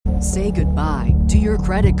Say goodbye to your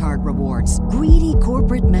credit card rewards. Greedy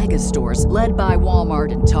corporate mega stores, led by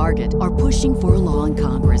Walmart and Target, are pushing for a law in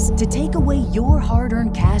Congress to take away your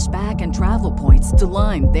hard-earned cash back and travel points to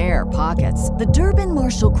line their pockets. The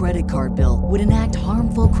Durbin-Marshall credit card bill would enact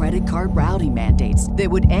harmful credit card routing mandates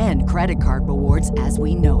that would end credit card rewards as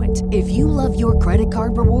we know it. If you love your credit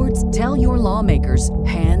card rewards, tell your lawmakers,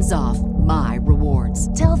 hands off my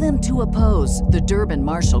rewards. Tell them to oppose the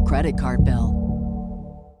Durbin-Marshall credit card bill.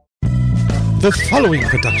 The following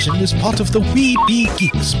production is part of the We Be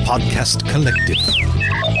Geeks podcast collective.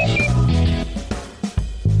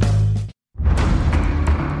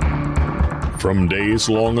 From days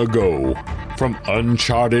long ago, from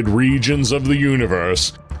uncharted regions of the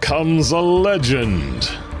universe, comes a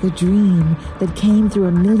legend. The dream that came through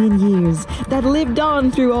a million years, that lived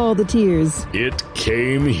on through all the tears. It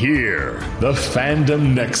came here, the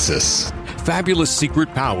Fandom Nexus. Fabulous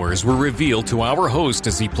secret powers were revealed to our host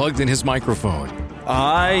as he plugged in his microphone.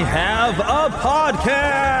 I have a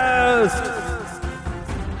podcast!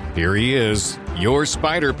 Here he is, your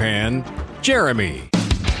Spider-Pan, Jeremy.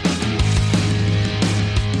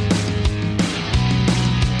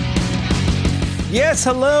 Yes,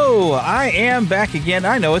 hello. I am back again.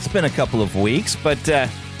 I know it's been a couple of weeks, but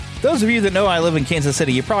those of you that know I live in Kansas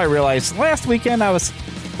City, you probably realized last weekend I was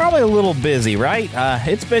probably a little busy, right?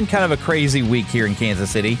 It's been kind of a crazy week here in Kansas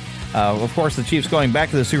City. Of course, the Chiefs going back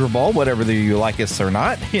to the Super Bowl, whatever you like us or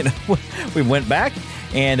not. You know, we went back,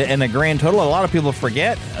 and in a grand total, a lot of people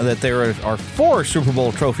forget that there are 4 Super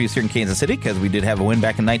Bowl trophies here in Kansas City because we did have a win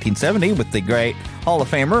back in 1970 with the great Hall of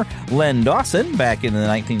Famer Len Dawson back in the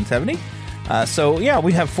 1970. So, yeah,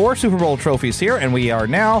 we have 4 Super Bowl trophies here, and we are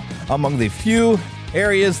now among the few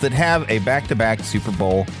areas that have a back-to-back Super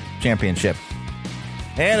Bowl championship.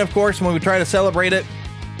 And, of course, when we try to celebrate it,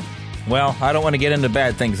 well, I don't want to get into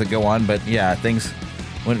bad things that go on, but, yeah, things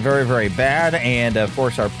went very, very bad. And, of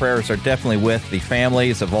course, our prayers are definitely with the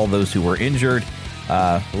families of all those who were injured,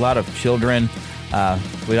 a lot of children. I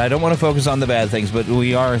don't want to focus on the bad things, but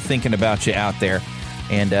we are thinking about you out there.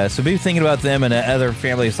 And so be thinking about them and other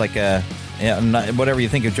families like whatever you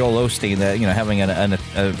think of Joel Osteen, having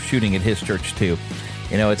a shooting at his church, too.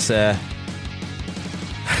 You know, it's...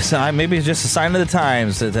 So maybe it's just a sign of the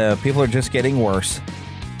times that people are just getting worse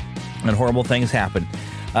and horrible things happen.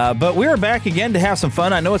 But we're back again to have some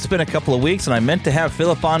fun. I know it's been a couple of weeks, and I meant to have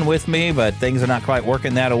Philip on with me, but things are not quite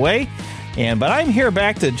working that way. But I'm here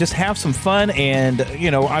back to just have some fun, and,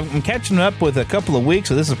 I'm catching up with a couple of weeks,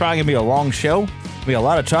 so this is probably going to be a long show. There'll be a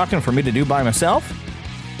lot of talking for me to do by myself.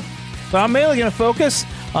 But I'm mainly going to focus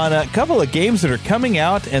on a couple of games that are coming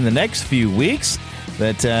out in the next few weeks.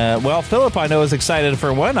 That, Philip, I know, is excited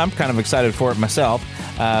for one. I'm kind of excited for it myself.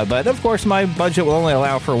 But, of course, my budget will only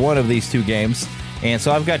allow for one of these 2 games. And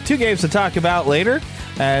so I've got 2 games to talk about later.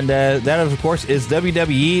 And that, of course, is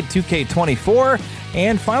WWE 2K24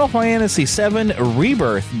 and Final Fantasy VII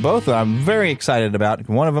Rebirth. Both I'm very excited about.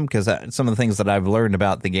 One of them because some of the things that I've learned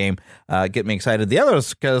about the game get me excited. The other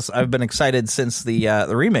is because I've been excited since the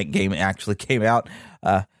remake game actually came out.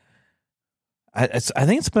 I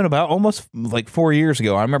think it's been about almost like 4 years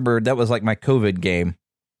ago. I remember that was like my COVID game.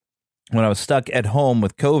 When I was stuck at home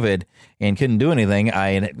with COVID and couldn't do anything,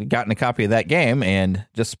 I had gotten a copy of that game and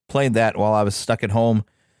just played that while I was stuck at home,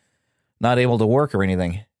 not able to work or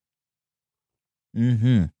anything.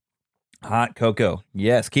 Hot cocoa.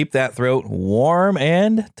 Yes, keep that throat warm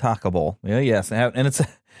and talkable. Yeah, yes. And it's all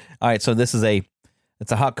right, so it's a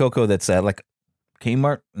hot cocoa that's like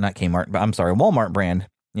Walmart brand,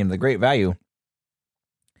 the Great Value.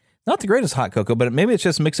 Not the greatest hot cocoa, but maybe it's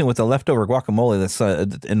just mixing with the leftover guacamole that's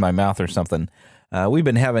in my mouth or something. We've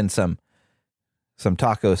been having some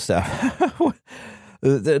taco stuff.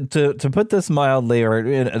 To put this mildly,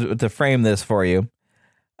 or to frame this for you,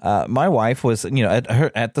 my wife was,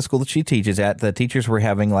 at the school that she teaches at, the teachers were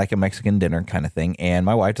having like a Mexican dinner kind of thing, and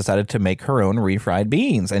my wife decided to make her own refried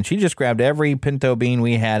beans, and she just grabbed every pinto bean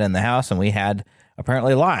we had in the house, and we had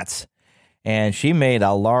apparently lots, and she made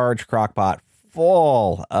a large crock pot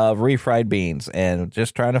full of refried beans and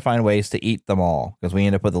just trying to find ways to eat them all because we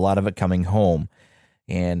ended up with a lot of it coming home.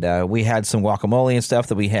 And we had some guacamole and stuff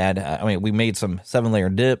that we had. We made some 7-layer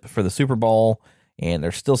dip for the Super Bowl, and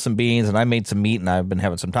there's still some beans, and I made some meat, and I've been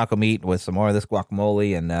having some taco meat with some more of this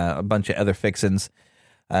guacamole and a bunch of other fixins.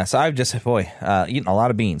 So I've just, eaten a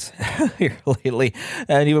lot of beans here lately.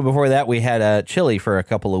 And even before that, we had chili for a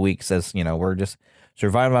couple of weeks as, we're just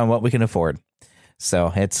surviving on what we can afford.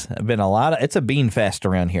 So it's been it's a bean fest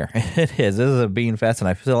around here. It is. This is a bean fest, and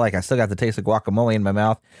I feel like I still got the taste of guacamole in my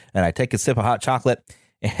mouth, and I take a sip of hot chocolate,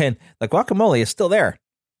 and the guacamole is still there.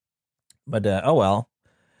 But, oh well.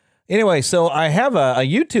 Anyway, so I have a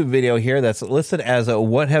YouTube video here that's listed as a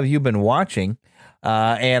what have you been watching?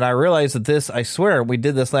 And I realized that this, I swear, we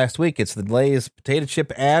did this last week. It's the Lay's potato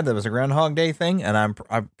chip ad that was a Groundhog Day thing, and I'm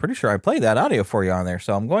pretty sure I played that audio for you on there.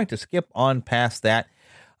 So I'm going to skip on past that.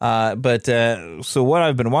 So what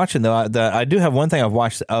I've been watching, though, I do have one thing I've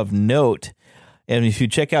watched of note. And if you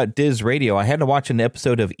check out Diz Radio, I had to watch an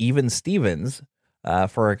episode of Even Stevens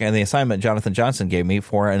for the assignment Jonathan Johnson gave me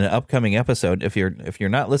for an upcoming episode. If you're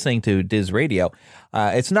not listening to Diz Radio,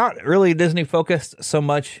 it's not really Disney focused so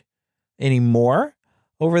much anymore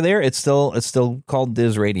over there. It's still called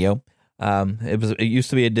Diz Radio. It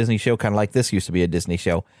used to be a Disney show, kind of like this used to be a Disney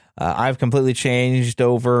show. I've completely changed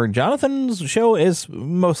over. Jonathan's show is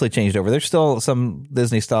mostly changed over. There's still some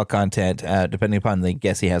Disney style content, depending upon the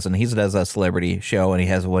guest he has, and he does a celebrity show, and he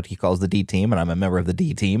has what he calls the D Team, and I'm a member of the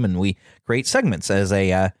D Team, and we create segments as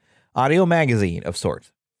a audio magazine of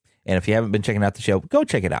sorts. And if you haven't been checking out the show, go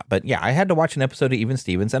check it out. But yeah, I had to watch an episode of Even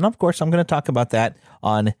Stevens, and of course, I'm going to talk about that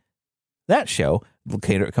on that show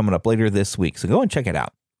coming up later this week. So go and check it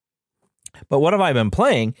out. But what have I been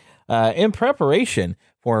playing in preparation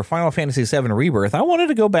for Final Fantasy VII Rebirth? I wanted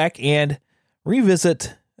to go back and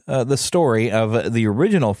revisit the story of the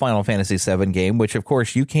original Final Fantasy VII game, which, of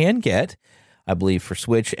course, you can get, I believe, for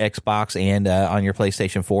Switch, Xbox, and on your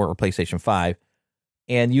PlayStation 4 or PlayStation 5.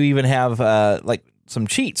 And you even have like some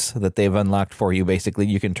cheats that they've unlocked for you. Basically,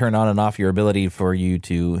 you can turn on and off your ability for you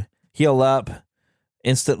to heal up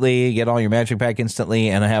instantly, get all your magic back instantly,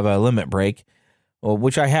 and have a limit break. Well,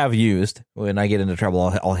 which I have used. When I get into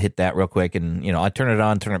trouble, I'll hit that real quick, and I turn it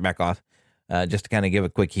on, turn it back off, just to kind of give a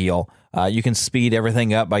quick heal. You can speed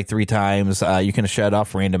everything up by 3 times. You can shut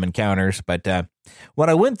off random encounters. But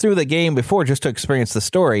when I went through the game before, just to experience the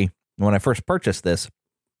story, when I first purchased this,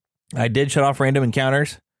 I did shut off random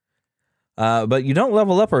encounters. But you don't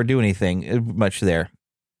level up or do anything much there.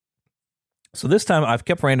 So this time I've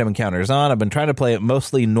kept random encounters on. I've been trying to play it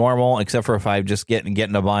mostly normal, except for if I just get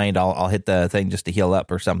in a bind, I'll hit the thing just to heal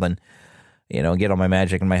up or something, get all my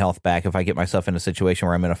magic and my health back if I get myself in a situation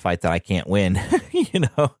where I'm in a fight that I can't win,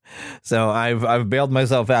 So I've bailed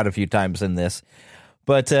myself out a few times in this,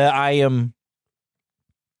 but I'm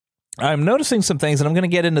noticing some things, and I'm going to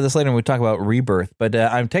get into this later when we talk about Rebirth, but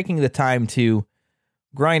I'm taking the time to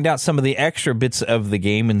grind out some of the extra bits of the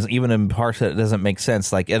game, and even in parts that doesn't make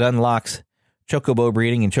sense, like it unlocks chocobo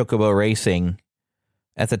breeding and chocobo racing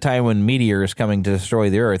at the time when meteor is coming to destroy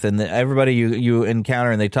the earth, and everybody you encounter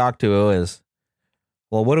and they talk to is,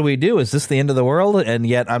 well, what do we do? Is this the end of the world? And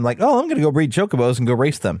yet I'm like, oh, I'm going to go breed chocobos and go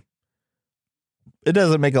race them. It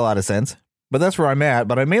doesn't make a lot of sense, but that's where I'm at.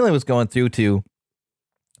 But I mainly was going through to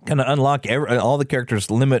kind of unlock all the characters'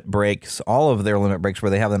 limit breaks, all of their limit breaks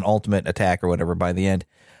where they have an ultimate attack or whatever by the end.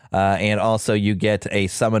 And also you get a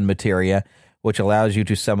summon materia, which allows you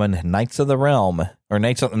to summon Knights of the Realm, or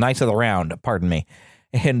Knights of the Round, pardon me.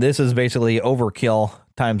 And this is basically overkill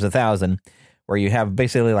times 1,000, where you have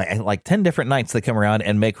basically like 10 different knights that come around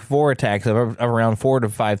and make 4 attacks of around 4,000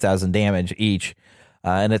 to 5,000 damage each.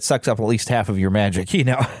 And it sucks up at least half of your magic,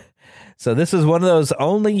 So this is one of those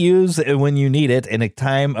only use when you need it in a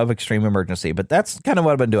time of extreme emergency. But that's kind of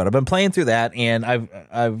what I've been doing. I've been playing through that, and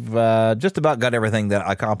I've just about got everything that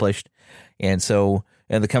I accomplished. And so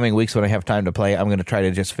in the coming weeks when I have time to play, I'm going to try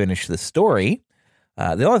to just finish the story.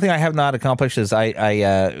 The only thing I have not accomplished is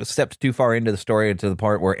I stepped too far into the story to the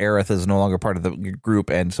part where Aerith is no longer part of the group,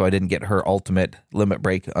 and so I didn't get her ultimate limit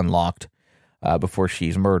break unlocked before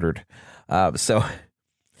she's murdered. So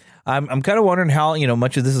I'm kind of wondering how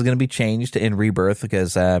much of this is going to be changed in Rebirth,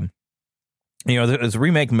 because the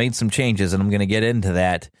remake made some changes, and I'm going to get into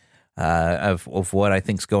that of what I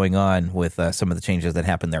think's going on with some of the changes that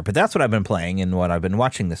happened there. But that's what I've been playing and what I've been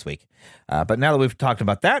watching this week. But now that we've talked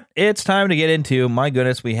about that, it's time to get into, my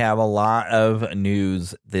goodness, we have a lot of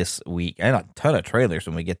news this week and a ton of trailers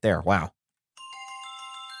when we get there. Wow.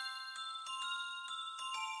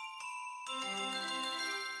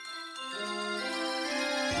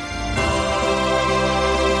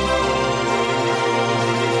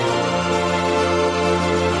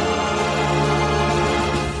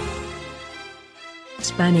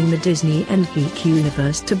 Spanning the Disney and geek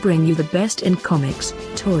universe to bring you the best in comics,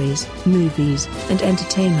 toys, movies, and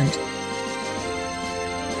entertainment.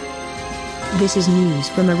 This is news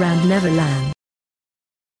from around Neverland.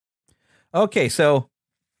 Okay, so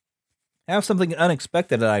I have something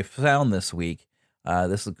unexpected that I found this week.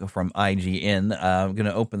 This is from IGN. I'm going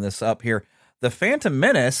to open this up here. The Phantom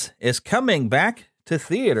Menace is coming back to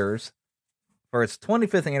theaters for its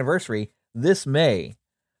 25th anniversary this May.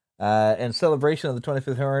 In celebration of the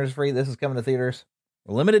 25th anniversary, this is coming to theaters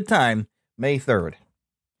for limited time, May 3rd.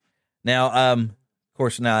 Now, of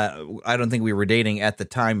course, now I don't think we were dating at the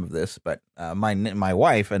time of this, but my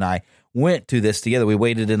wife and I went to this together. We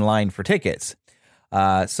waited in line for tickets.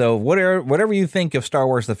 So whatever you think of Star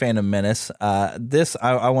Wars: The Phantom Menace, this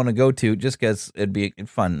I want to go to just because it'd be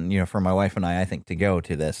fun, for my wife and I think, to go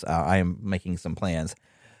to this. I am making some plans.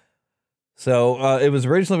 So it was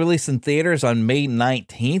originally released in theaters on May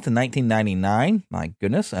 19th, 1999. My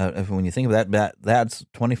goodness, when you think of that's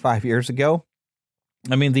 25 years ago.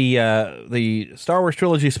 I mean, the Star Wars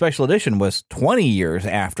Trilogy Special Edition was 20 years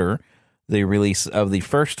after the release of the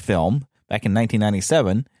first film back in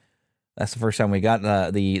 1997. That's the first time we got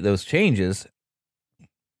those changes.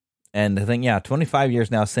 And I think, 25 years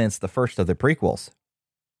now since the first of the prequels.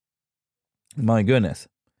 My goodness.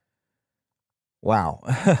 Wow.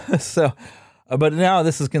 So, but now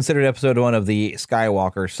this is considered episode 1 of the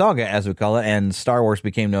Skywalker saga, as we call it, and Star Wars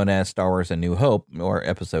became known as Star Wars: A New Hope, or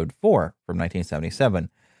episode 4 from 1977.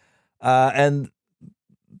 And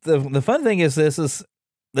the fun thing is this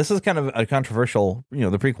is kind of a controversial,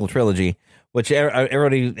 the prequel trilogy, which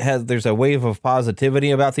everybody has. There's a wave of positivity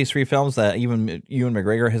about these 3 films that even Ewan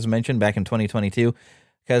McGregor has mentioned back in 2022,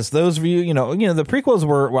 because those of you, the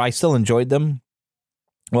prequels I still enjoyed them.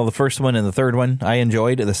 Well, the first one and the third one I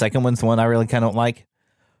enjoyed. The second one's the one I really kind of don't like.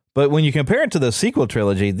 But when you compare it to the sequel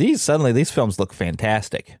trilogy, these films look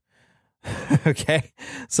fantastic. Okay,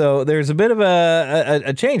 so there's a bit of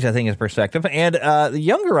a change, I think, in perspective. And the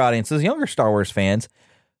younger audiences, younger Star Wars fans,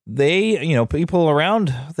 they, people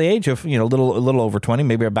around the age of, a little over 20,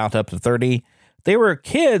 maybe about up to 30, they were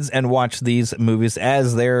kids and watched these movies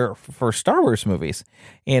as their first Star Wars movies.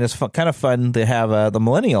 And it's kind of fun to have the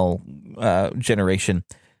millennial generation.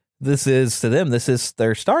 This is, to them, this is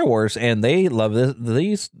their Star Wars, and they love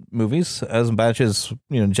these movies as much as,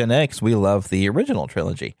 Gen X, we love the original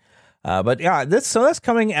trilogy. But yeah, that's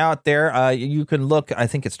coming out there. You can look, I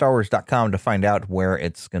think, at StarWars.com to find out where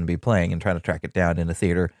it's going to be playing and try to track it down in a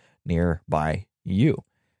theater nearby you.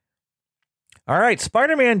 All right,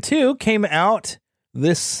 Spider-Man 2 came out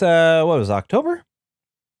this, October?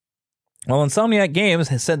 Well, Insomniac Games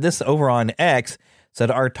has said this over on X, said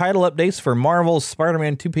our title updates for Marvel's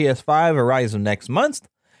Spider-Man 2 PS5 arrives next month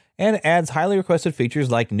and adds highly requested features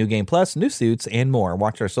like New Game Plus, new suits, and more.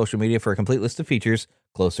 Watch our social media for a complete list of features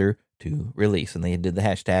closer to release. And they did the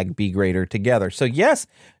hashtag #BeGreaterTogether. So yes,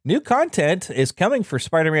 new content is coming for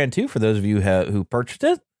Spider-Man 2 for those of you who purchased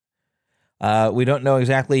it. We don't know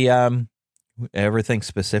exactly everything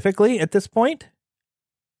specifically at this point.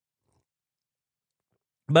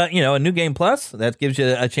 But, a New Game Plus, that gives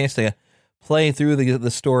you a chance to play through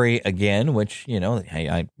the story again, which,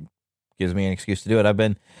 gives me an excuse to do it. I've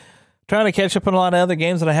been trying to catch up on a lot of other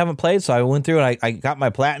games that I haven't played, so I went through and I got my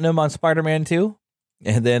platinum on Spider-Man 2,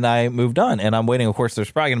 and then I moved on. And I'm waiting, of course, there's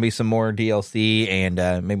probably going to be some more DLC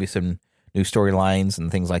and maybe some new storylines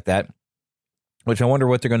and things like that, which I wonder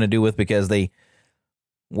what they're going to do with, because I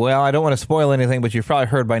don't want to spoil anything, but you've probably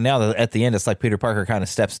heard by now that at the end, it's like Peter Parker kind of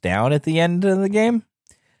steps down at the end of the game.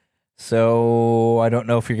 So I don't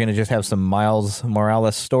know if you're going to just have some Miles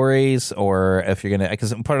Morales stories, or if you're going to,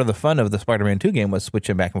 because part of the fun of the Spider-Man 2 game was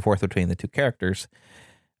switching back and forth between the two characters.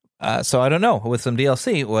 So I don't know, with some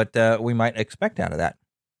DLC, what we might expect out of that.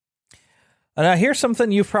 Now, here's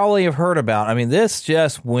something you probably have heard about. I mean, this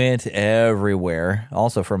just went everywhere,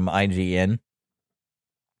 also from IGN.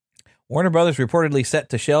 Warner Brothers reportedly set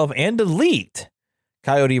to shelve and delete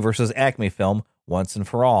Coyote vs. Acme film once and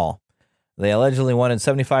for all. They allegedly wanted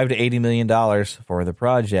 $75 to $80 million for the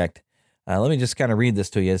project. Let me just kind of read this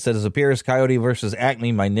to you. It says, it appears Coyote vs.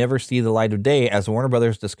 Acme might never see the light of day, as Warner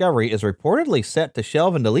Brothers Discovery is reportedly set to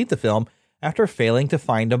shelve and delete the film after failing to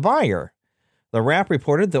find a buyer. The Wrap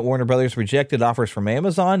reported that Warner Brothers rejected offers from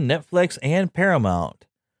Amazon, Netflix, and Paramount.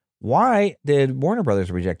 Why did Warner Brothers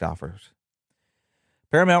reject offers?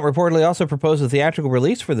 Paramount reportedly also proposed a theatrical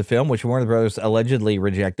release for the film, which Warner Brothers allegedly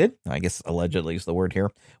rejected. I guess allegedly is the word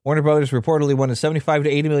here. Warner Brothers reportedly wanted $75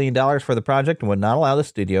 to $80 million for the project and would not allow the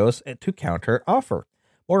studios to counter offer.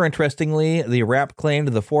 More interestingly, the Wrap claimed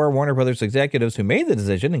the 4 Warner Brothers executives who made the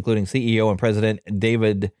decision, including CEO and President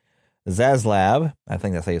David Zaslav, I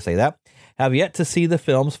think that's how you say that, have yet to see the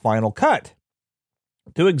film's final cut.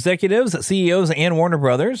 2 executives, CEOs, and Warner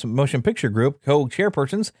Brothers Motion Picture Group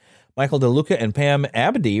co-chairpersons, Michael DeLuca and Pam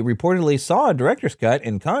Abdy, reportedly saw a director's cut.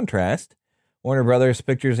 In contrast, Warner Brothers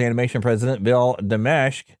Pictures Animation President Bill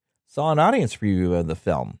Damashk saw an audience preview of the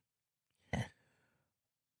film.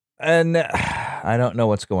 And I don't know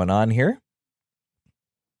what's going on here.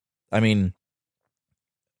 I mean,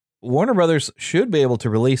 Warner Brothers should be able to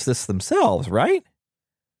release this themselves, right?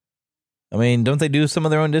 I mean, don't they do some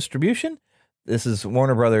of their own distribution? This is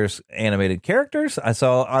Warner Brothers animated characters. I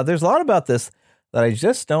saw there's a lot about this. that I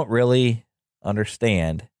just don't really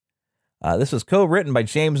understand. This was co-written by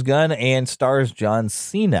James Gunn and stars John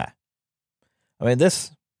Cena. I mean,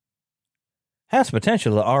 this has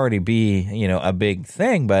potential to already be, a big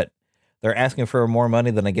thing, but they're asking for more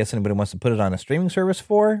money than I guess anybody wants to put it on a streaming service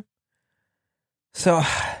for. So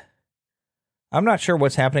I'm not sure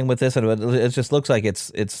what's happening with this. It just looks like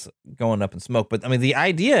it's going up in smoke. But I mean, the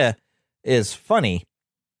idea is funny.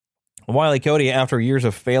 Wile E. Coyote, after years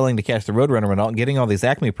of failing to catch the Roadrunner and getting all these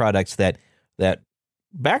Acme products that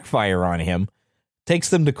backfire on him, takes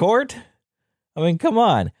them to court. I mean, come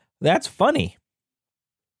on, that's funny.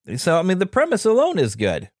 So I mean, the premise alone is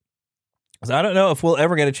good. So I don't know if we'll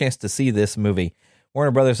ever get a chance to see this movie.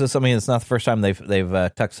 Warner Brothers is something that's not the first time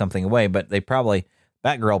they've tucked something away, but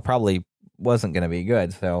Batgirl probably wasn't going to be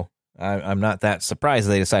good. So I'm not that surprised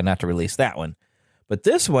they decided not to release that one. But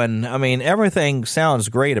this one, I mean, everything sounds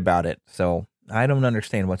great about it. So I don't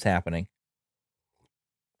understand what's happening.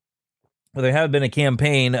 Well, there have been a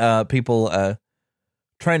campaign, people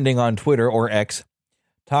trending on Twitter or X,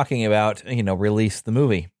 talking about, release the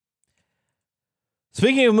movie.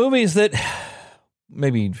 Speaking of movies that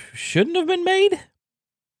maybe shouldn't have been made,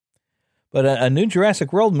 but a new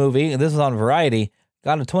Jurassic World movie, and this is on Variety,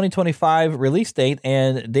 got a 2025 release date,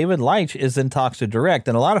 and David Leitch is in talks to direct.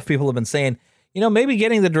 And a lot of people have been saying, maybe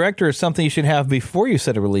getting the director is something you should have before you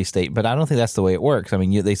set a release date, but I don't think that's the way it works. I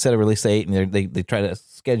mean, they set a release date, and they try to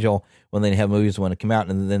schedule when they have movies want to come out,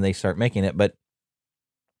 and then they start making it. But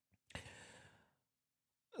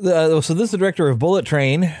so this is the director of Bullet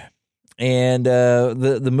Train, and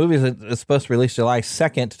the movie is supposed to release July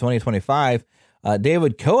 2nd, 2025.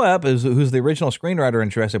 David Coep, who's the original screenwriter in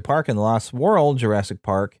Jurassic Park and The Lost World Jurassic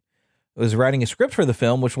Park, was writing a script for the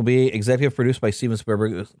film, which will be executive produced by Steven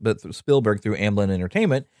Spielberg through Amblin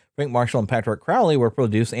Entertainment. Frank Marshall and Patrick Crowley were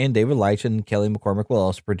produced, and David Leitch and Kelly McCormick will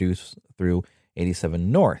also produce through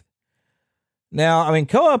 87 North. Now, I mean,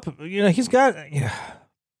 Coep, he's got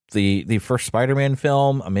the first Spider-Man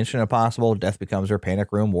film, A Mission Impossible, Death Becomes Her,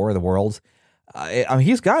 Panic Room, War of the Worlds. I mean,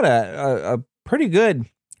 he's got a pretty good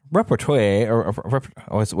repertoire, or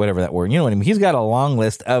whatever that word. You know what I mean? He's got a long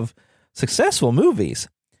list of successful movies.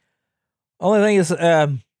 Only thing is,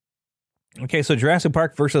 okay, so Jurassic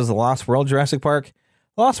Park versus The Lost World Jurassic Park.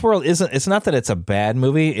 Lost World it's not that it's a bad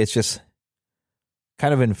movie, it's just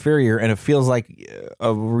kind of inferior, and it feels like a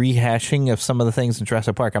rehashing of some of the things in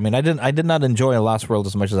Jurassic Park. I mean, I did not enjoy Lost World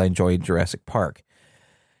as much as I enjoyed Jurassic Park.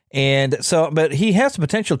 And so, but he has the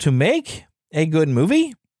potential to make a good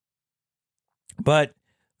movie, but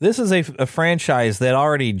this is a franchise that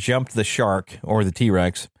already jumped the shark or the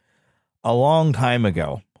T-Rex a long time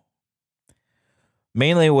ago.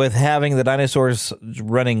 Mainly with having the dinosaurs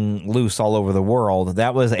running loose all over the world.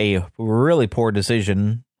 That was a really poor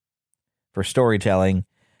decision for storytelling.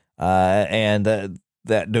 And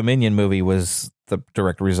that Dominion movie was the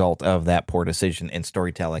direct result of that poor decision in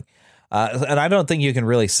storytelling. And I don't think you can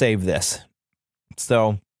really save this.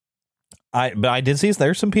 So, but I did see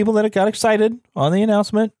there's some people that got excited on the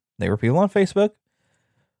announcement. They were people on Facebook.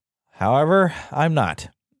 However, I'm not.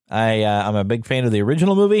 I'm a big fan of the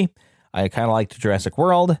original movie. I kind of liked Jurassic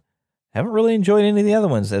World. Haven't really enjoyed any of the other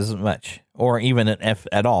ones as much, or even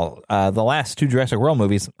at all. The last two Jurassic World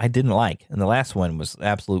movies I didn't like, and the last one was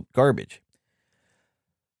absolute garbage.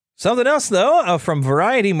 Something else, though, from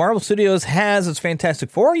Variety, Marvel Studios has its Fantastic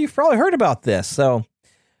Four. You've probably heard about this. So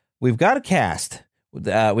we've got a cast.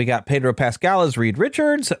 We got Pedro Pascal as Reed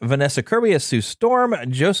Richards, Vanessa Kirby as Sue Storm,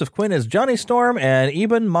 Joseph Quinn as Johnny Storm, and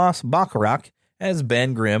Eben Moss Bacharach as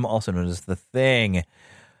Ben Grimm, also known as The Thing.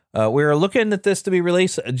 We're looking at this to be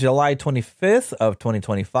released July 25th of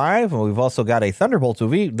 2025. And we've also got a Thunderbolts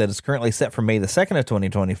movie that is currently set for May the 2nd of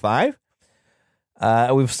 2025.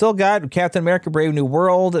 We've still got Captain America Brave New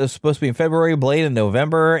World. It's supposed to be in February, Blade in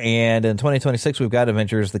November. And in 2026, we've got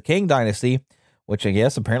Avengers The Kang Dynasty, which I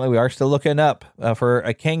guess apparently we are still looking up for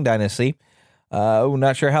a Kang Dynasty. We're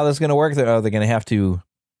not sure how this is going to work. They're going to have to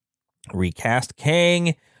recast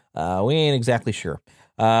Kang. We ain't exactly sure.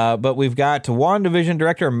 But we've got WandaVision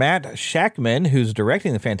director Matt Shakman, who's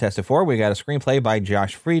directing the Fantastic Four. We got a screenplay by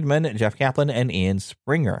Josh Friedman, Jeff Kaplan, and Ian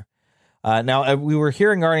Springer. Now, we were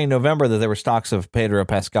hearing already in November that there were talks of Pedro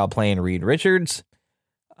Pascal playing Reed Richards.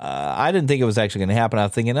 I didn't think it was actually going to happen. I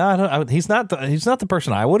was thinking, he's not the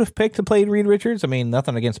person I would have picked to play Reed Richards. I mean,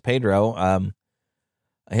 nothing against Pedro.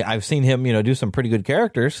 I've seen him, do some pretty good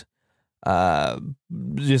characters.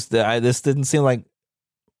 This didn't seem like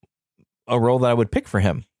a role that I would pick for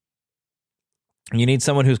him. You need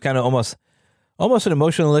someone who's kind of almost an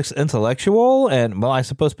emotional intellectual, and well, I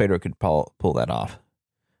suppose Pedro could pull that off.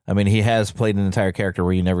 I mean, he has played an entire character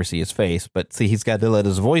where you never see his face, but see, he's got to let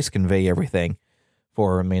his voice convey everything.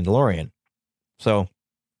 for Mandalorian. So,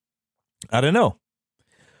 I don't know.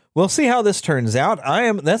 We'll see how this turns out.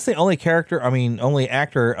 That's the only only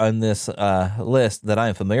actor on this list that I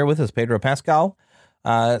am familiar with is Pedro Pascal.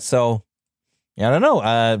 So, yeah, I don't know.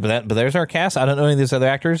 But there's our cast. I don't know any of these other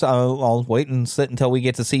actors. I'll wait and sit until we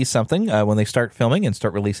get to see something when they start filming and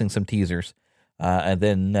start releasing some teasers. And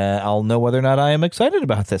then I'll know whether or not I am excited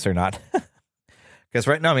about this or not. Because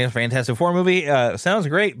right now, Fantastic Four movie sounds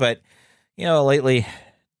great, but, lately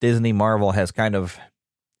Disney Marvel has kind of,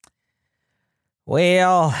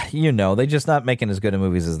 they're just not making as good of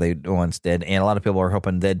movies as they once did. And a lot of people are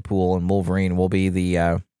hoping Deadpool and Wolverine will be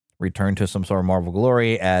the return to some sort of Marvel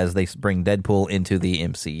glory as they bring Deadpool into the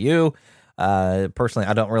MCU. Personally,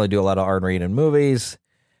 I don't really do a lot of R-rated movies.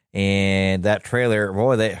 And that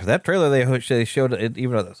trailer, they showed it,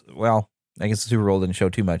 even though, I guess the Super Bowl didn't show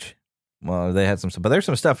too much. Well, they had some stuff, but there's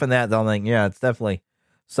some stuff in that I'm like, yeah, it's definitely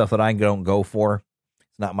stuff that I don't go for.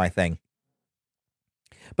 It's not my thing.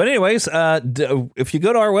 But anyways, if you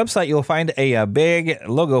go to our website, you'll find a big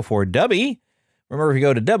logo for Dubby. Remember, if you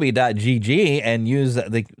go to dubby.gg and use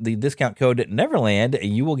the discount code Neverland,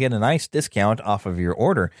 you will get a nice discount off of your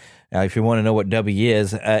order. If you want to know what Dubby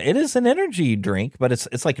is, it is an energy drink, but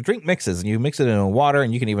it's like drink mixes, and you mix it in water,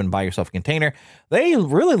 and you can even buy yourself a container. They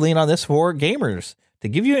really lean on this for gamers to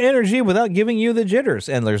give you energy without giving you the jitters,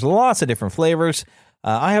 and there's lots of different flavors.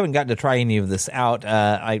 I haven't gotten to try any of this out.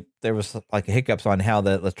 There was like hiccups on how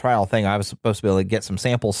the trial thing. I was supposed to be able to get some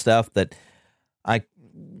sample stuff that I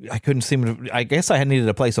couldn't seem to. I guess I needed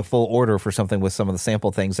to place a full order for something with some of the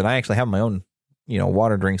sample things, and I actually have my own,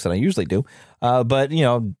 water drinks that I usually do. But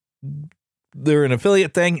they're an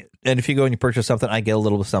affiliate thing, and if you go and you purchase something, I get a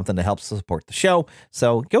little bit of something to help support the show.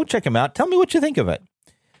 So go check them out. Tell me what you think of it.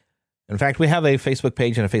 In fact, we have a Facebook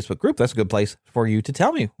page and a Facebook group. That's a good place for you to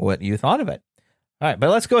tell me what you thought of it. All right, but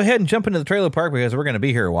let's go ahead and jump into the trailer park because we're going to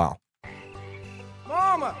be here a while.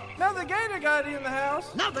 Mama, another gator got in the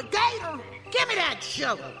house. Another gator? Give me that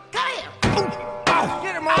sugar. Come here.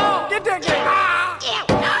 Get him, Mama. Get that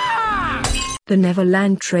gator. The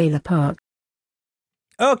Neverland Trailer Park.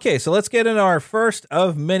 Okay, so let's get into our first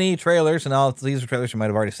of many trailers, and all these are trailers you might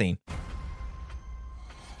have already seen.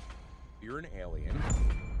 You're an alien.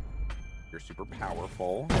 You're super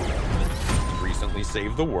powerful. You recently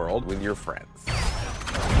saved the world with your friends.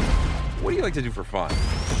 What do you like to do for fun?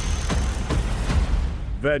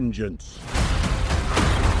 Vengeance.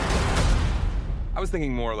 I was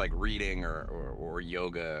thinking more like reading or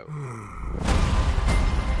yoga.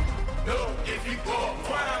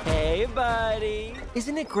 Hey, buddy.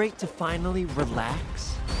 Isn't it great to finally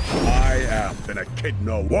relax? I am an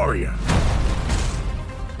Echidna warrior.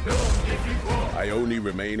 I only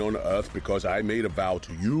remain on Earth because I made a vow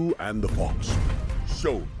to you and the Fox.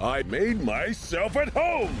 So I made myself at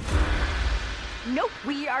home. Nope,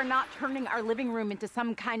 we are not turning our living room into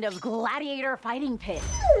some kind of gladiator fighting pit.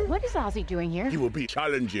 What is Ozzy doing here? He will be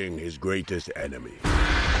challenging his greatest enemy.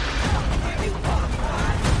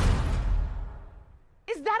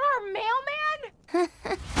 Is that our mailman?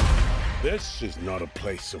 This is not a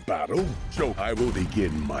place of battle, so I will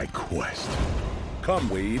begin my quest. Come,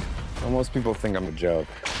 Wade. Well, most people think I'm a joke.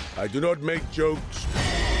 I do not make jokes.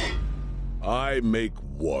 I make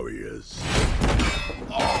warriors.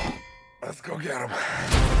 Oh, let's go get him.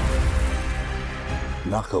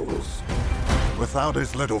 Knuckles. Without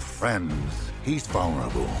his little friends, he's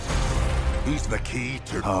vulnerable. He's the key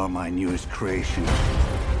to my newest creation.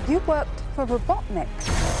 You worked for Robotnik.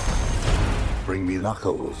 Bring me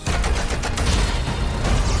Knuckles.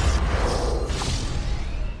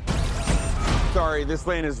 Sorry, this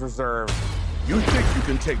lane is reserved. You think you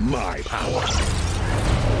can take my power?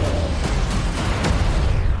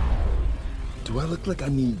 Do I look like I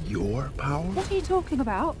need your power? What are you talking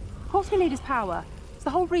about? Of course we need his power. It's the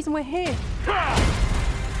whole reason we're here.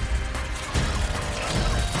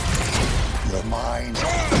 You're mine.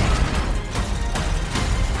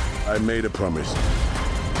 I made a promise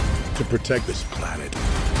to protect this planet.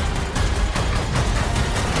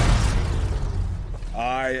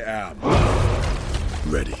 I am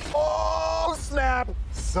ready. Oh, snap!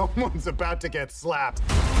 Someone's about to get slapped.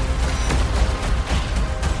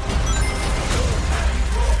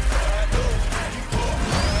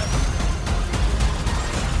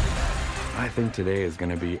 I think today is going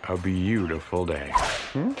to be a beautiful day.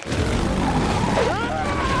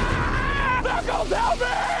 Knuckles, help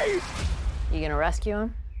me! You gonna rescue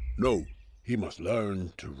him? No, he must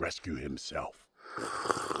learn to rescue himself.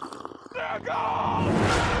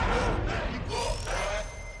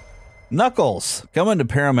 Knuckles coming to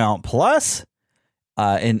Paramount Plus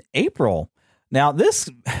in April. Now this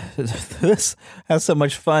has so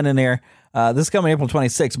much fun in there. This is coming April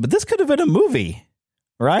 26th, but this could have been a movie,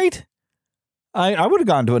 right? I would have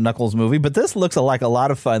gone to a Knuckles movie, but this looks like a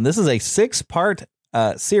lot of fun. This is a 6-part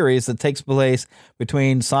series that takes place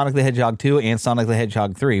between Sonic the Hedgehog 2 and Sonic the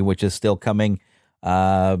Hedgehog 3, which is still coming.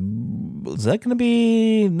 Is that going to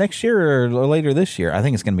be next year or later this year? I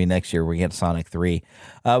think it's going to be next year we get Sonic 3.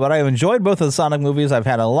 But I've enjoyed both of the Sonic movies. I've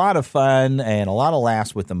had a lot of fun and a lot of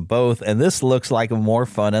laughs with them both. And this looks like more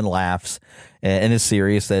fun and laughs in a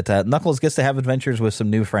series that Knuckles gets to have adventures with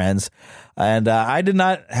some new friends. And I did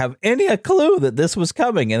not have any clue that this was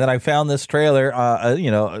coming. And then I found this trailer,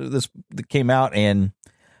 this came out, and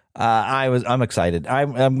I'm excited.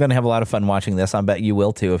 I'm going to have a lot of fun watching this. I bet you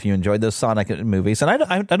will too if you enjoyed those Sonic movies. And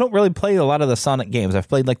I don't really play a lot of the Sonic games. I've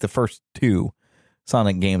played like the first 2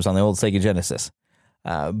 Sonic games on the old Sega Genesis.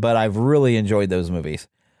 But I've really enjoyed those movies.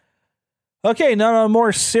 Okay, now on a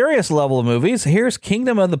more serious level of movies, here's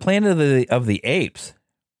Kingdom of the Planet of the Apes.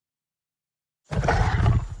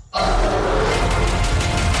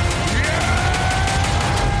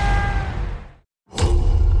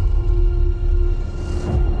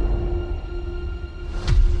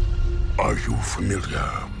 Are you familiar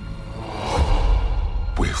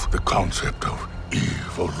with the concept of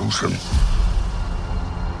evolution?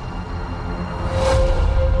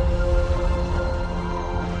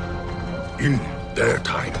 In their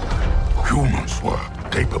time, humans were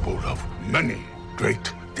capable of many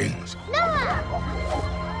great things.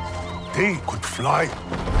 They could fly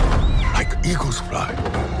like eagles fly.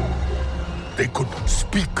 They could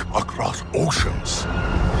speak across oceans.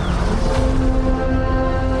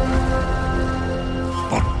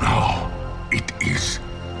 But now it is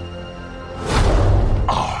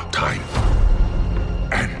our time,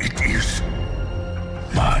 and it is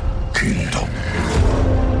my kingdom.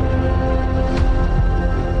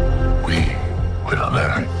 We will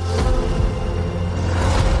learn.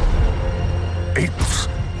 Apes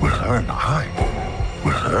will learn. I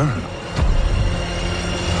will learn.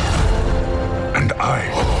 And I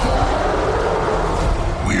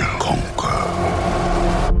will conquer.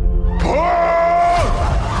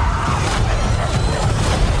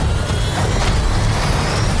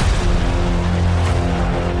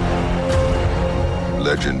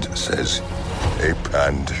 Legend says ape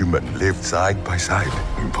and human lived side by side.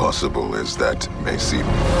 Impossible as that may seem.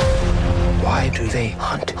 Why do they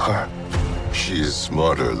hunt her? She is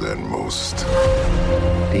smarter than most.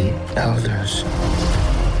 The elders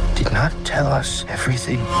did not tell us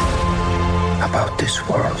everything about this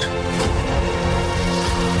world.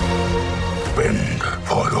 Bend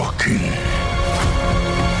for your king.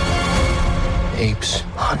 Apes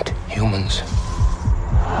hunt humans.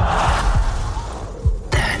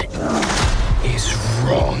 That is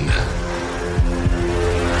wrong.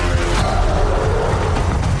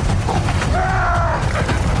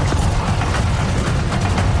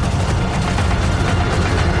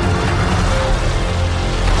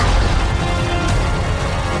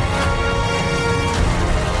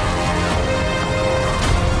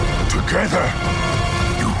 Together,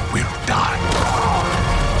 you will die.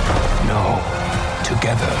 No,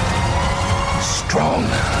 together, strong.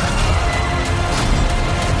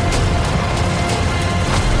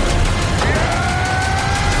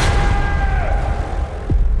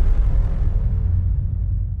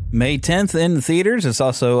 May 10th in theaters. It's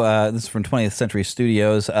also, this is from 20th Century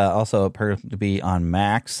Studios, also appears to be on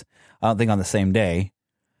Max. I don't think on the same day.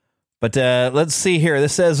 But let's see here.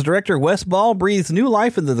 This says, director Wes Ball breathes new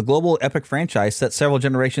life into the global epic franchise set several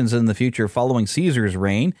generations in the future following Caesar's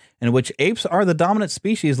reign, in which apes are the dominant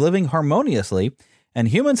species living harmoniously, and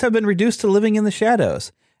humans have been reduced to living in the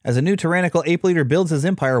shadows. As a new tyrannical ape leader builds his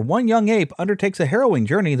empire, one young ape undertakes a harrowing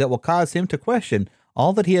journey that will cause him to question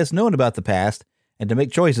all that he has known about the past and to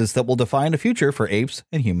make choices that will define a future for apes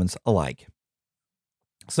and humans alike.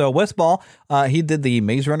 So Wes Ball, he did the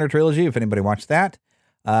Maze Runner trilogy, if anybody watched that.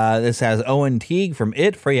 This has Owen Teague from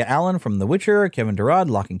It, Freya Allen from The Witcher, Kevin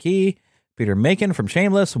Durand, Lock and Key, Peter Macon from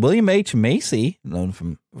Shameless, William H. Macy, known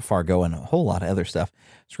from Fargo and a whole lot of other stuff.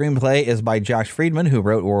 Screenplay is by Josh Friedman, who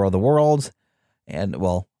wrote War of the Worlds, and,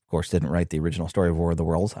 well, of course, didn't write the original story of War of the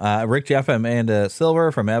Worlds. Rick Jeff and Amanda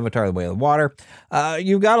Silver from Avatar: The Way of the Water.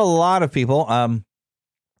 You've got a lot of people.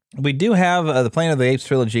 We do have the Planet of the Apes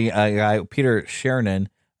trilogy guy, Peter Sheridan,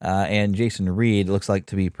 and Jason Reed looks like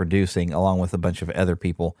to be producing, along with a bunch of other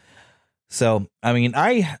people. So, I mean,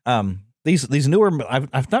 these newer,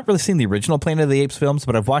 I've not really seen the original Planet of the Apes films,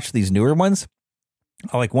 but I've watched these newer ones,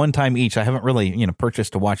 like one time each. I haven't really,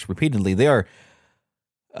 purchased to watch repeatedly. They're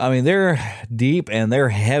deep and they're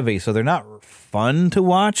heavy, so they're not fun to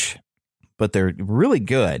watch, but they're really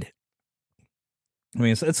good. I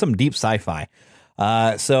mean, it's some deep sci-fi.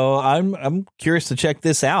 So I'm curious to check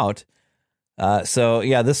this out. So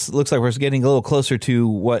yeah, this looks like we're getting a little closer to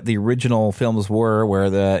what the original films were, where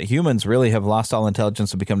the humans really have lost all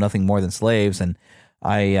intelligence and become nothing more than slaves. And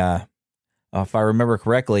if I remember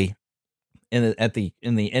correctly, in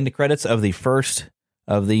the end credits of the first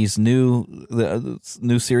of these new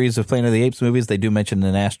series of Planet of the Apes movies, they do mention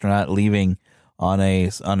an astronaut leaving on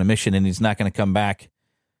a mission, and he's not going to come back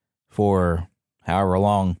for however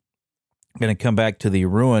long. Going to come back to the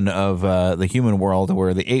ruin of the human world,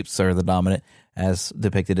 where the apes are the dominant, as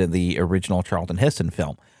depicted in the original Charlton Heston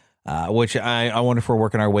film. Which I wonder if we're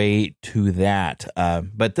working our way to that.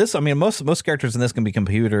 But this, I mean, most characters in this can be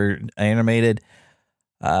computer animated.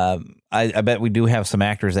 I bet we do have some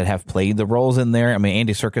actors that have played the roles in there. I mean,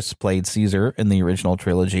 Andy Serkis played Caesar in the original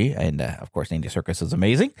trilogy, and of course, Andy Serkis is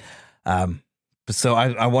amazing. So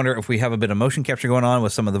I wonder if we have a bit of motion capture going on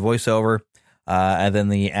with some of the voiceover, and then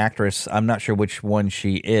the actress. I'm not sure which one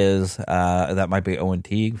she is. That might be Owen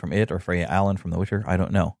Teague from It or Freya Allen from The Witcher. I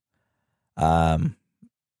don't know.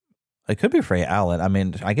 It could be Freya Allen. I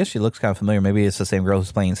mean, I guess she looks kind of familiar. Maybe it's the same girl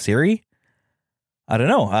who's playing Ciri. I don't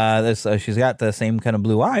know. She's got the same kind of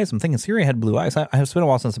blue eyes. I'm thinking Ciri had blue eyes. It's been a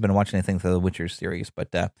while since I've been watching anything for the Witcher series, but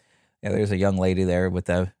yeah, there's a young lady there with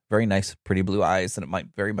very nice, pretty blue eyes, and it might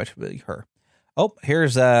very much be her. Oh,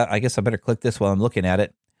 here's, I guess I better click this while I'm looking at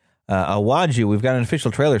it. Awaju, we've got an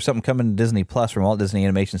official trailer, something coming to Disney Plus from Walt Disney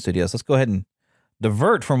Animation Studios. Let's go ahead and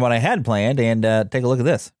divert from what I had planned and take a look at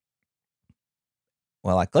this.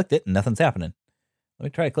 Well, I clicked it and nothing's happening. Let me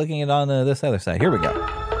try clicking it on this other side. Here we go.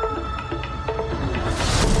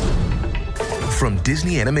 From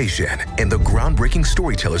Disney Animation and the groundbreaking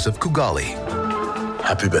storytellers of Kugali.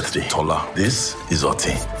 Happy birthday, Tola. This is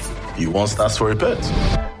Oti. You want stars for a pet?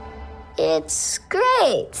 It's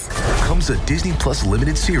great. Comes a Disney Plus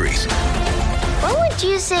limited series. What would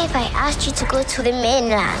you say if I asked you to go to the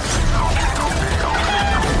mainland?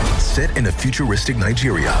 Set in a futuristic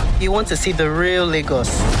Nigeria. You want to see the real Lagos?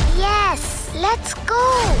 Yes, let's go.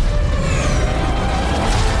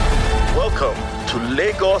 Welcome to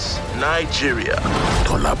Lagos, Nigeria.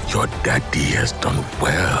 Tolab, your daddy has done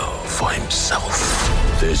well for himself.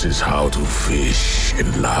 This is how to fish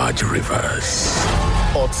in large rivers.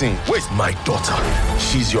 Otin, where's my daughter?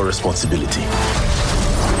 She's your responsibility.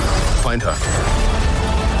 Find her.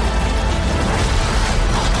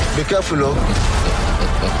 Be careful, oh.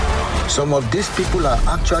 Some of these people are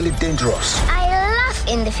actually dangerous. I laugh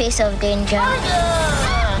in the face of danger.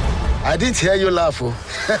 I didn't hear you laugh, oh.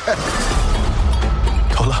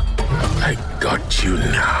 Tola, I got you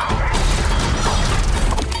now.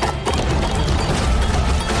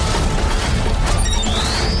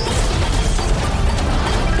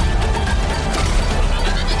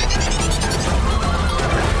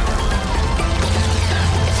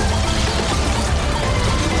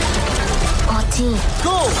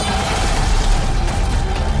 Go!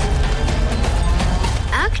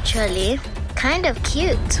 Actually, kind of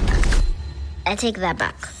cute. I take that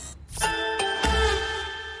back.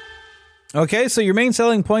 Okay, so your main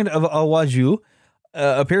selling point of Awaju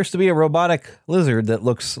appears to be a robotic lizard that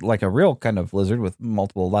looks like a real kind of lizard with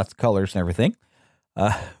lots of colors and everything.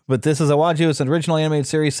 But this is Awaju. It's an original animated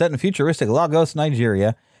series set in futuristic Lagos,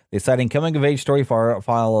 Nigeria. The exciting coming-of-age story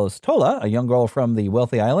follows Tola, a young girl from the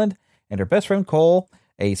wealthy island, and her best friend Cole,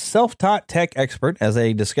 a self-taught tech expert, as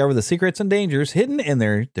they discover the secrets and dangers hidden in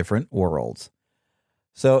their different worlds.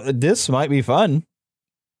 So this might be fun.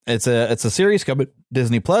 It's a series coming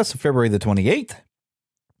Disney Plus, February the 28th.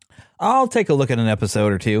 I'll take a look at an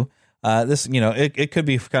episode or two. This, it could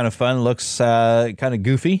be kind of fun. Looks kind of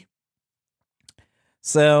goofy.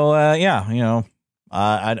 So I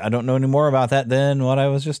don't know any more about that than what I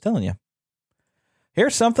was just telling you.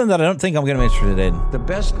 Here's something that I don't think I'm going to be interested in. The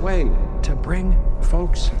best way to bring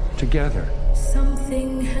folks together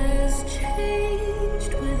Something has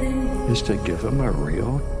changed within me. is to give them a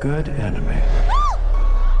real good enemy.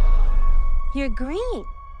 You're green.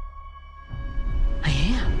 I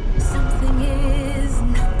am. Something is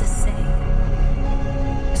not the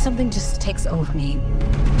same. Something just takes over me.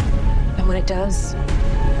 And when it does,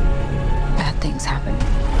 bad things happen.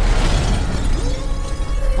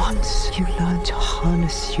 Once you learn to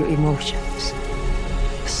harness your emotions,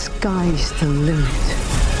 the sky's the limit.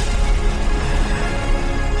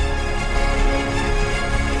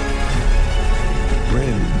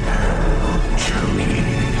 Bring her to me.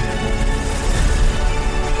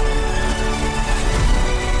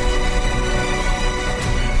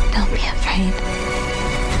 Don't be afraid.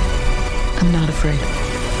 I'm not afraid.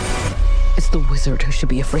 It's the wizard who should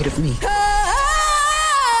be afraid of me.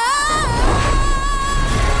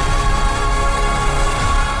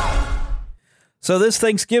 So this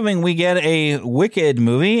Thanksgiving, we get a Wicked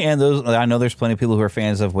movie, and I know there's plenty of people who are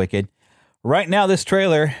fans of Wicked. Right now, this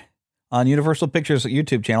trailer on Universal Pictures'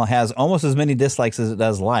 YouTube channel has almost as many dislikes as it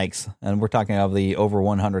does likes, and we're talking of the over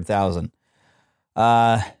 100,000.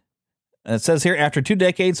 It says here, after 2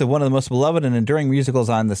 decades of one of the most beloved and enduring musicals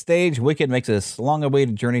on the stage, Wicked makes this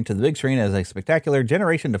long-awaited journey to the big screen as a spectacular,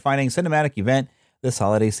 generation-defining cinematic event this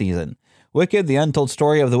holiday season. Wicked, the untold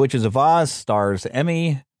story of the Witches of Oz, stars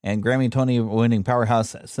Emmy and Grammy Tony-winning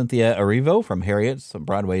powerhouse Cynthia Erivo from Harriet's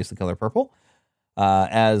Broadway's The Color Purple,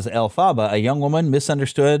 as Elphaba, a young woman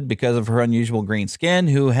misunderstood because of her unusual green skin,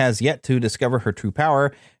 who has yet to discover her true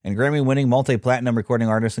power, and Grammy-winning multi-platinum recording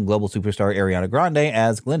artist and global superstar Ariana Grande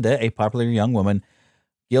as Glinda, a popular young woman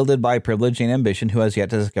gilded by privilege and ambition who has yet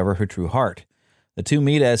to discover her true heart. The two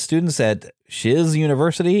meet as students at Shiz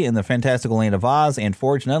University in the fantastical land of Oz and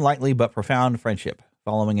forge an unlikely but profound friendship.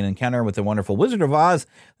 Following an encounter with the wonderful Wizard of Oz,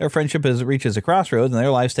 their friendship reaches a crossroads and their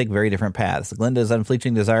lives take very different paths. Glinda's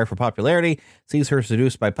unflinching desire for popularity sees her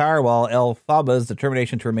seduced by power, while Elphaba's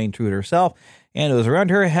determination to remain true to herself and those around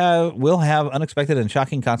her will have unexpected and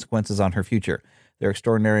shocking consequences on her future. Their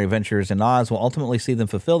extraordinary adventures in Oz will ultimately see them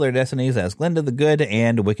fulfill their destinies as Glinda the Good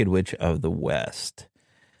and Wicked Witch of the West.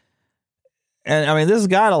 And, I mean, this has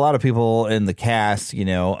got a lot of people in the cast, you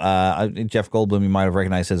know. Jeff Goldblum, you might have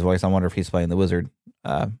recognized his voice. I wonder if he's playing the wizard.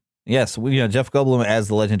 Yes, Jeff Goldblum as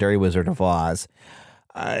the legendary Wizard of Oz.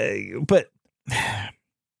 But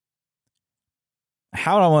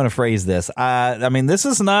how do I want to phrase this? I mean, this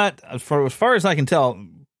is not, for as far as I can tell,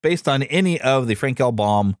 based on any of the Frank L.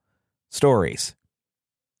 Baum stories.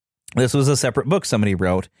 This was a separate book somebody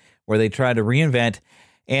wrote where they tried to reinvent.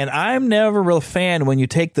 And I'm never a real fan when you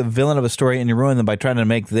take the villain of a story and you ruin them by trying to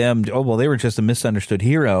make them, oh, well, they were just a misunderstood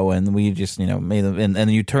hero. And we just, made them,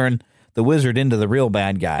 and you turn the wizard into the real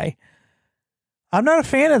bad guy. I'm not a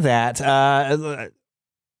fan of that.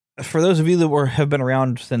 For those of you that have been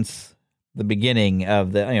around since the beginning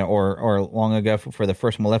of the, or long ago for the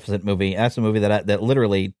first Maleficent movie, that's a movie that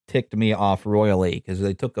literally ticked me off royally because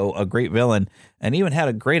they took a great villain and even had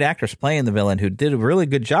a great actress playing the villain who did a really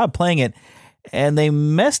good job playing it. And they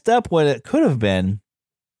messed up what it could have been.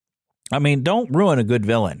 I mean, don't ruin a good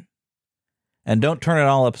villain. And don't turn it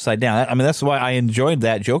all upside down. I mean, that's why I enjoyed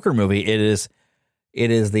that Joker movie. It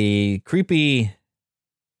is the creepy,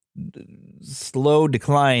 slow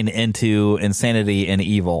decline into insanity and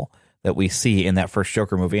evil that we see in that first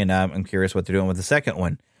Joker movie. And I'm curious what they're doing with the second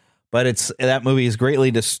one. But that movie is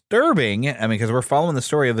greatly disturbing. I mean, because we're following the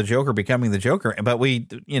story of the Joker becoming the Joker. But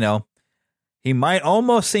he might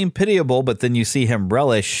almost seem pitiable, but then you see him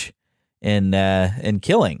relish in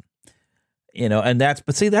killing. And that's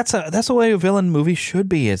the way a villain movie should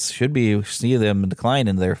be. It should be see them decline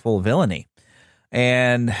into their full villainy.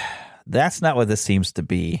 And that's not what this seems to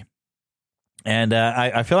be. And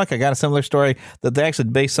I feel like I got a similar story that they actually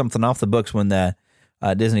based something off the books when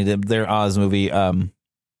Disney did their Oz movie. I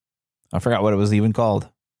forgot what it was even called.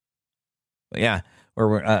 But yeah.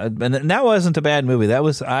 And that wasn't a bad movie. That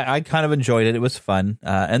was I kind of enjoyed it. It was fun.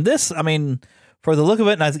 And this, I mean, for the look of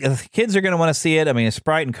it, and the kids are going to want to see it. I mean, it's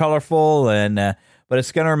bright and colorful, but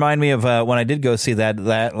it's going to remind me of when I did go see that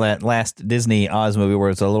last Disney Oz movie where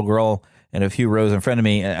it's a little girl and a few rows in front of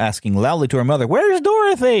me asking loudly to her mother, "Where's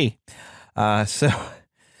Dorothy?" So,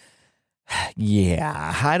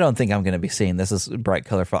 yeah, I don't think I'm going to be seeing this. Is bright,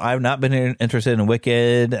 colorful. I've not been interested in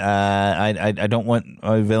Wicked. I don't want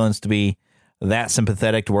villains to be that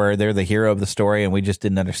sympathetic to where they're the hero of the story and we just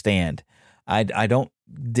didn't understand. I don't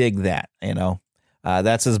dig that,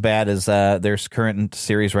 That's as bad as there's current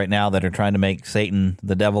series right now that are trying to make Satan,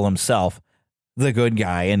 the devil himself, the good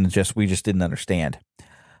guy, and we just didn't understand.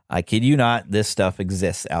 I kid you not, this stuff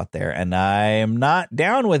exists out there, and I am not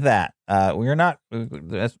down with that. We're not,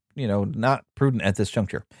 not prudent at this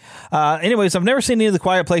juncture. Anyways, I've never seen any of the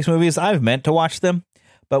Quiet Place movies. I've meant to watch them.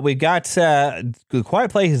 But we got The Quiet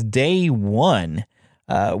Place Day 1,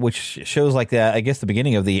 which shows the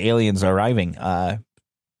beginning of the aliens arriving.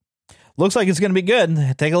 Looks like it's going to be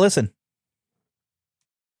good. Take a listen.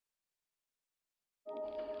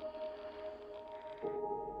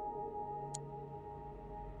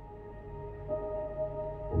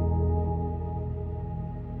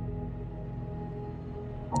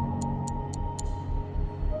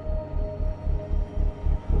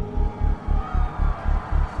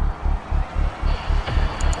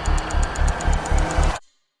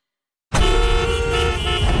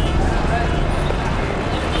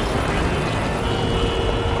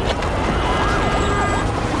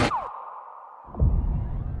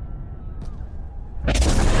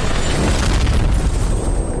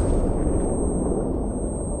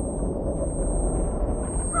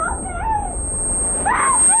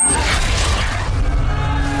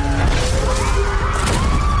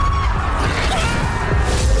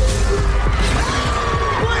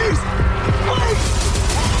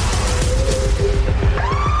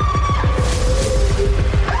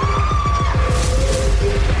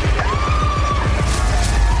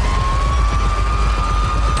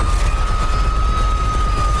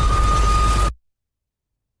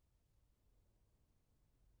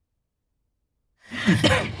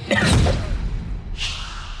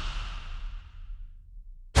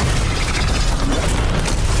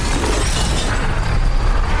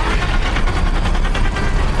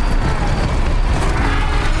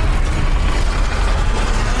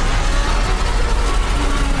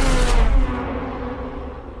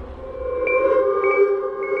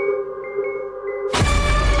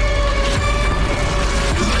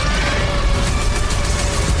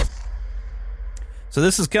 so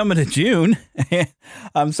this is coming to June.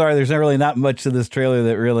 I'm sorry, there's really not much to this trailer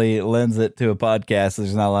that really lends it to a podcast.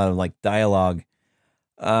 There's not a lot of like dialogue.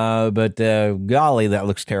 But golly, that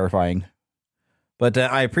looks terrifying. But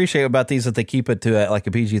I appreciate about these that they keep it to like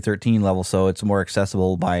a PG-13 level, so it's more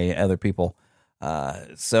accessible by other people.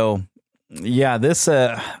 So yeah, this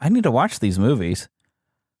I need to watch these movies.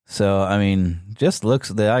 So I mean,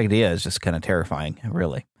 the idea is just kind of terrifying,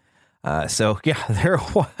 really. So yeah, there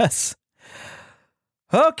it was.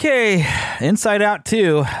 Okay, Inside Out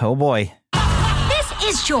 2. Oh boy. This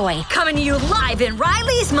is Joy, coming to you live in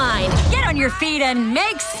Riley's mind. Get on your feet and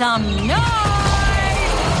make some noise!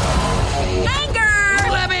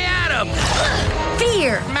 Anger! Let me at him!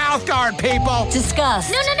 Fear! Mouth guard, people!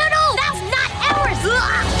 Disgust! No! That's not ours!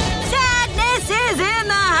 Sadness is in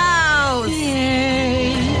the house!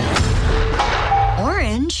 Yay!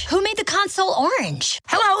 Orange? Who made the console orange?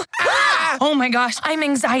 Hello? Ah! Oh my gosh, I'm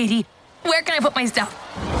anxiety. Where can I put my stuff?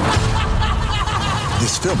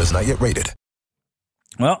 This film is not yet rated.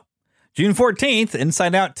 Well, June 14th,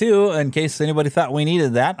 Inside Out 2, in case anybody thought we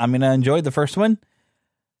needed that. I mean, I enjoyed the first one.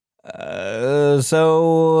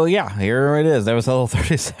 So, yeah, here it is. That was a little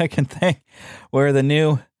 30-second thing where the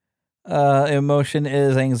new emotion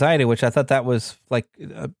is anxiety, which I thought that was like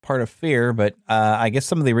a part of fear. But I guess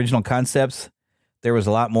some of the original concepts, there was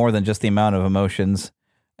a lot more than just the amount of emotions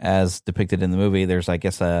as depicted in the movie. There's, I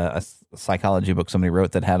guess, a psychology book somebody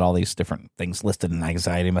wrote that had all these different things listed, and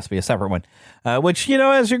anxiety must be a separate one, which, you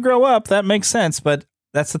know, as you grow up, that makes sense. But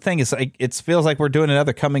that's the thing, is like, it feels like we're doing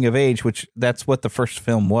another coming of age, which that's what the first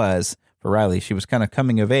film was for Riley. She was kind of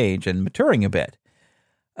coming of age and maturing a bit.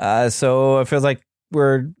 So it feels like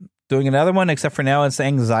we're doing another one, except for now it's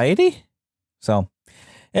anxiety. So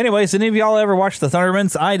anyways, any of y'all ever watched The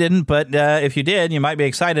Thundermans? I didn't, but if you did, you might be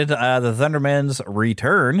excited. The Thundermans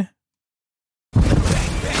return.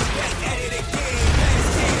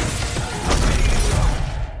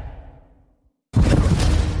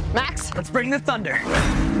 Max, let's bring the thunder.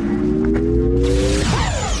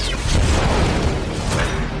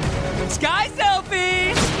 Sky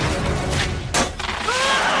selfie!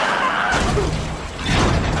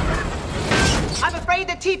 I'm afraid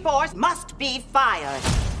the T-Force must be fired.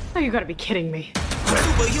 Oh, you gotta be kidding me.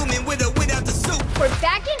 Superhuman with or without the suit. We're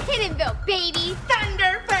back in Hiddenville, baby.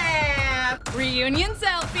 Thunder Fam! Reunion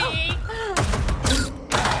selfie.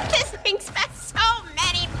 This brings back so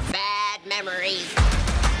many bad memories.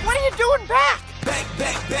 What are you doing back? Back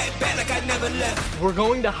like I never left. We're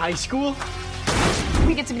going to high school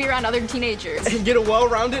We get to be around other teenagers. and get a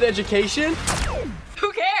well-rounded education?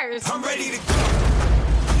 Who cares? I'm ready to go.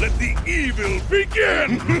 Let the evil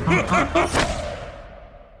begin!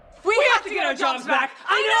 We have to get our jobs back.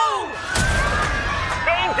 I know!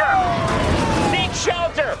 Danger! Seek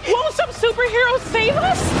shelter! Won't some superhero save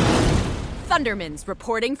us? Thundermans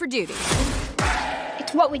reporting for duty.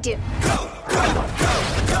 It's what we do.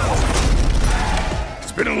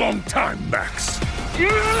 It's been a long time, Max.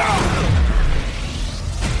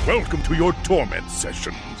 Welcome to your torment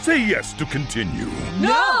session. Say yes to continue.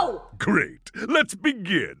 No! Great. Let's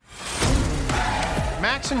begin.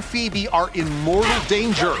 Max and Phoebe are in mortal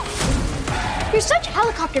danger. You're such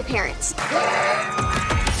helicopter parents.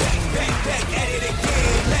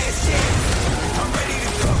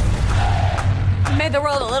 You made the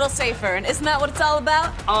world a little safer, and isn't that what it's all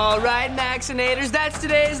about? All right, Maxinators, that's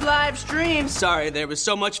today's live stream. Sorry there was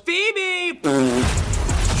so much Phoebe.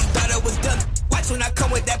 Thought I was done. Watch when I come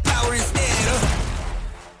with that power instead.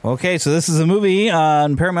 Okay, so this is a movie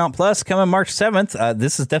on Paramount Plus coming March 7th.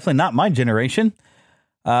 This is definitely not my generation.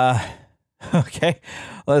 Okay.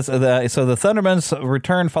 So the Thundermans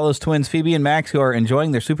return follows twins Phoebe and Max, who are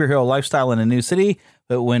enjoying their superhero lifestyle in a new city.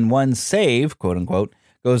 But when one save, quote unquote,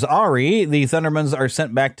 goes awry, the Thundermans are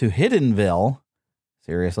sent back to Hiddenville.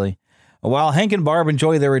 Seriously. While Hank and Barb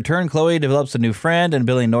enjoy their return, Chloe develops a new friend, and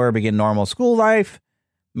Billy and Nora begin normal school life.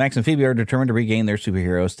 Max and Phoebe are determined to regain their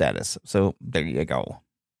superhero status. So there you go.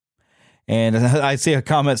 And I see a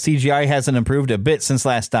comment, CGI hasn't improved a bit since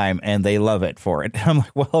last time, and they love it for it. I'm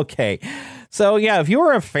like, well, okay. So, yeah, if you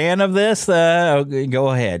were a fan of this, go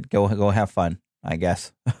ahead. Go have fun, I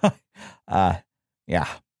guess. Yeah.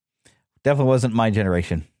 Definitely wasn't my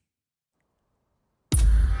generation.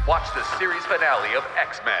 Watch the series finale of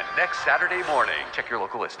X-Men next Saturday morning. Check your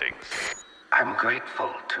local listings. I'm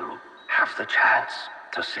grateful to have the chance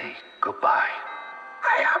to say goodbye.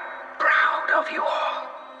 I am proud of you all,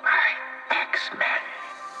 my X-Men.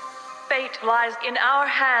 Fate lies in our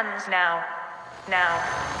hands now. Now.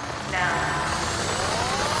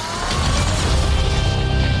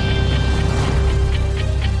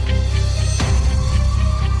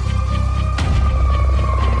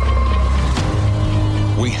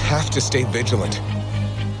 to stay vigilant.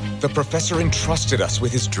 The professor entrusted us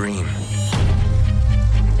with his dream.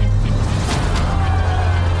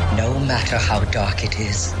 No matter how dark it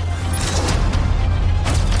is,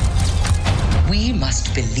 we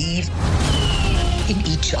must believe in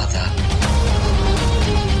each other.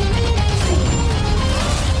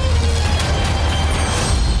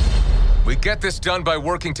 We get this done by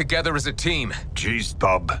working together as a team. Jeez,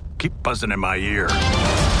 Stub. Keep buzzing in my ear.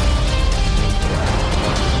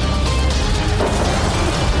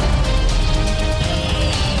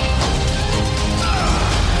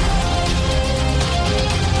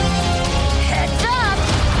 Heads up!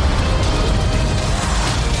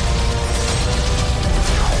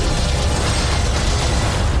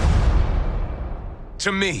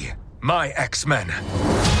 To me, my X-Men.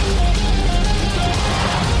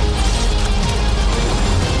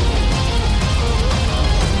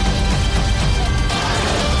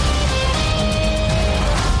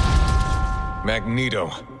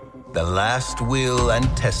 Magneto. The last will and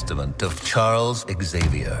testament of Charles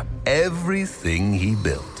Xavier. Everything he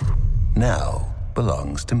built now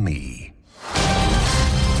belongs to me.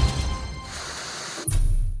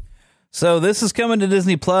 So this is coming to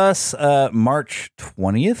Disney Plus March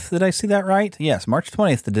 20th. Did I see that right? Yes, March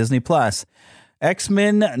 20th to Disney Plus.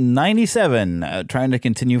 X-Men 97, trying to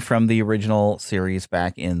continue from the original series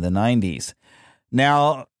back in the 90s.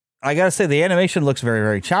 Now, I got to say, the animation looks very,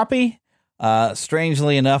 very choppy.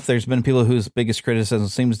 Strangely enough, there's been people whose biggest criticism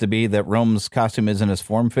seems to be that Rome's costume isn't as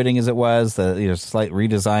form-fitting as it was, the slight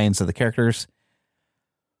redesigns of the characters.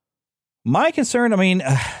 My concern, I mean,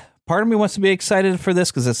 part of me wants to be excited for this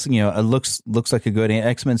because it's, it looks like a good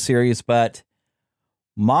X-Men series, but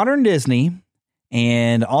modern Disney,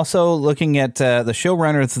 and also looking at the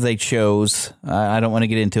showrunners that they chose, I don't want to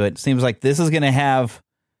get into it. Seems like this is going to have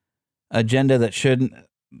agenda that shouldn't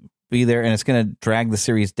be there, and it's going to drag the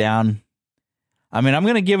series down. I mean, I'm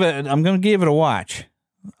going to give it a watch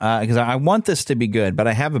because I want this to be good, but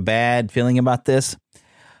I have a bad feeling about this.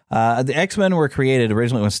 The X-Men were created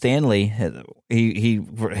originally when Stan Lee, he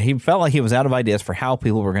felt like he was out of ideas for how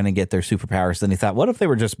people were going to get their superpowers. Then he thought, what if they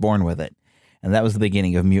were just born with it? And that was the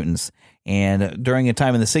beginning of mutants. And during a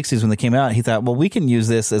time in the 60s when they came out, he thought, well, we can use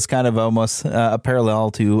this as kind of almost a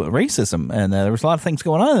parallel to racism. And there was a lot of things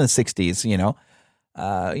going on in the 60s,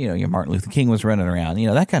 Martin Luther King was running around,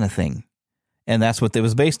 that kind of thing. And that's what it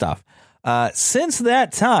was based off. Since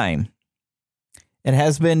that time, it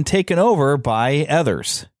has been taken over by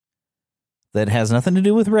others that has nothing to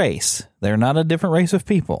do with race. They're not a different race of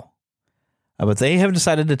people. But they have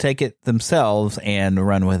decided to take it themselves and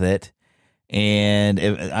run with it. And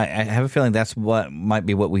I have a feeling that's what might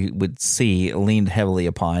be what we would see leaned heavily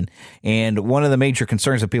upon. And one of the major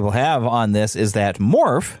concerns that people have on this is that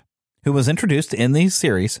Morph, who was introduced in these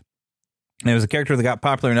series, and it was a character that got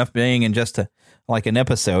popular enough being in just an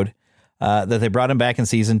episode that they brought him back in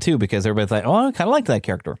season 2 because everybody's like, oh, I kind of like that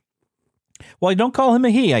character. Well, don't call him a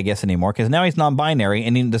he, I guess, anymore, because now he's non-binary,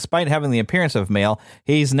 and despite having the appearance of male,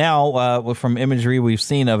 he's now, from imagery we've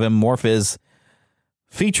seen of him, Morph is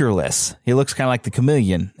featureless. He looks kind of like the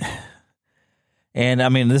chameleon. And, I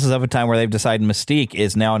mean, this is of a time where they've decided Mystique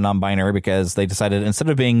is now non-binary because they decided instead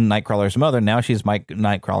of being Nightcrawler's mother, now she's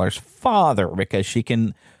Nightcrawler's father because she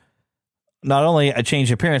can not only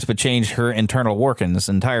change appearance, but change her internal workings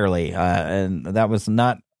entirely. And that was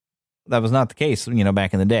not the case,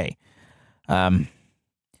 back in the day.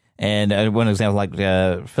 And one example, like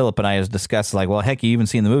Philip and I has discussed, like, well, heck, you even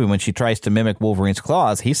see in the movie when she tries to mimic Wolverine's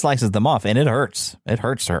claws, he slices them off, and it hurts. It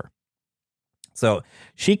hurts her. So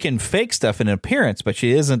she can fake stuff in appearance, but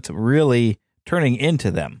she isn't really turning into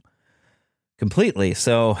them completely.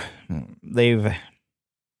 So they've,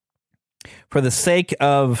 for the sake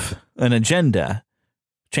of an agenda,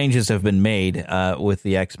 changes have been made with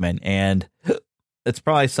the X-Men, and it's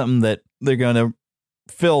probably something that they're going to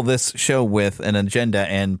fill this show with an agenda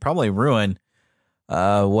and probably ruin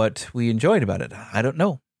what we enjoyed about it. I don't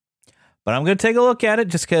know. But I'm going to take a look at it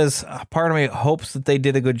just because part of me hopes that they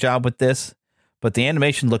did a good job with this. But the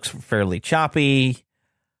animation looks fairly choppy.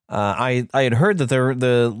 I had heard that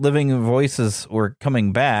the living voices were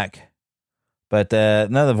coming back, but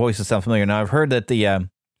none of the voices sound familiar. Now, I've heard that the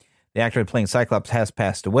actor playing Cyclops has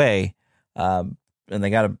passed away, and they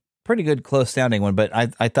got a pretty good close-sounding one, but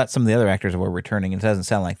I thought some of the other actors were returning, and it doesn't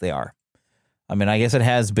sound like they are. I mean, I guess it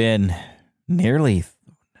has been nearly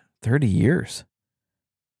 30 years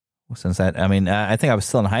since that. I mean, I think I was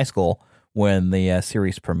still in high school when the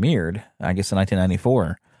series premiered, I guess in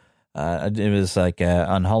 1994. It was like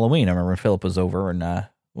on Halloween. I remember Philip was over, and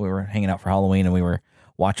we were hanging out for Halloween, and we were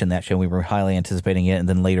watching that show. We were highly anticipating it, and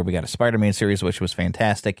then later we got a Spider-Man series, which was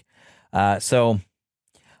fantastic. So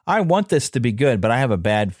I want this to be good, but I have a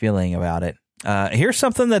bad feeling about it. Here's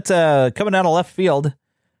something that's coming out of left field.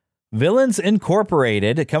 Villains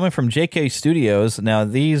Incorporated, coming from JK Studios. Now,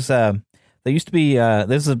 these they used to be,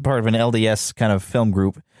 this is part of an LDS kind of film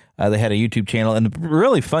group. They had a YouTube channel and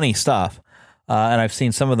really funny stuff. And I've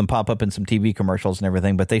seen some of them pop up in some TV commercials and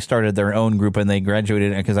everything, but they started their own group and they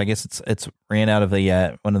graduated because I guess it's ran out of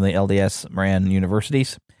the one of the LDS ran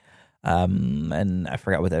universities. And I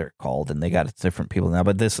forgot what they're called, and they got different people now.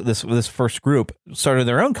 But this first group started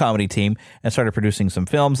their own comedy team and started producing some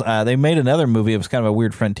films. They made another movie. It was kind of a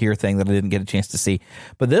weird frontier thing that I didn't get a chance to see.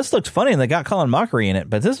 But this looks funny, and they got Colin Mockery in it.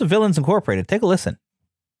 But this is Villains Incorporated. Take a listen.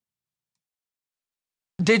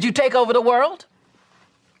 Did you take over the world?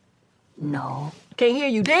 No. Can't hear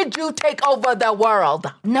you. Did you take over the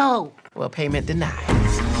world? No. Well, payment denied.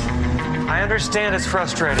 I understand it's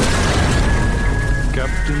frustrating.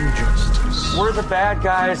 Captain Justice. We're the bad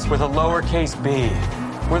guys with a lowercase b.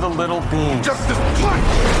 We're the little beans. Justice,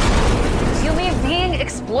 what? You mean being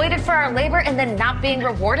exploited for our labor and then not being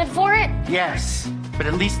rewarded for it? Yes, but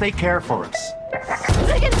at least they care for us.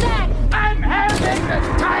 Look at that! I'm having the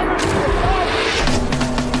time of my life!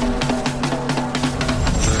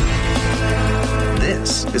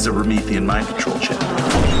 This is a Promethean mind control chip.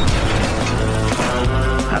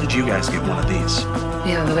 How did you guys get one of these?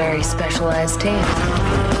 We have a very specialized team.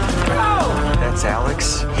 That's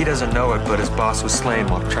Alex. He doesn't know it, but his boss was slain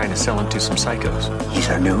while trying to sell him to some psychos. He's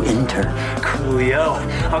our new intern. Coolio.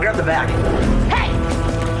 I'll grab the bag. Hey!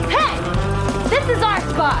 Hey! This is our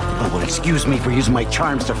spot! Oh, well, excuse me for using my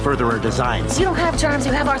charms to further our designs. You don't have charms,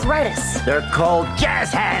 you have arthritis. They're called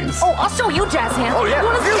jazz hands. Oh, I'll show you jazz hands. Oh, yeah.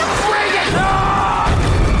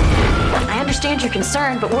 I understand your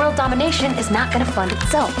concern, but world domination is not going to fund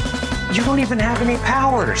itself. You don't even have any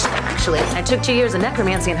powers. Actually, I took 2 years of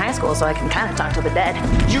necromancy in high school, so I can kind of talk to the dead.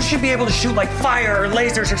 You should be able to shoot like fire or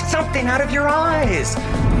lasers or something out of your eyes.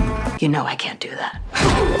 You know I can't do that.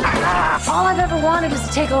 All I've ever wanted is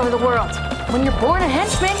to take over the world. When you're born a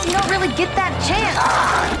henchman, you don't really get that chance.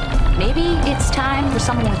 Maybe it's time for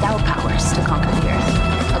someone without powers to conquer the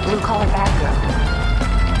earth. A blue-collar bad girl.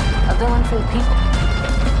 A villain for the people.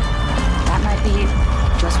 That might be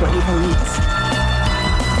just what evil needs.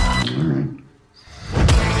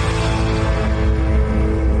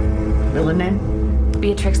 Villain name?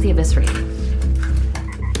 Beatrix the Eviscerator.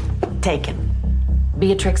 Taken.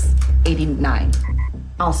 Beatrix 89.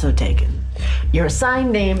 Also taken. Your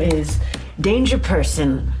assigned name is Danger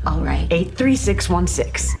Person. All right.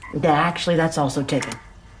 83616. Actually, that's also taken.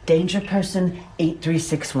 Danger Person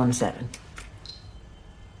 83617.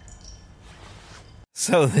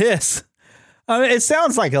 So this, I mean, it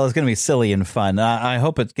sounds like it's going to be silly and fun. I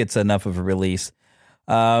hope it gets enough of a release.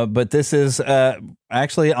 But this is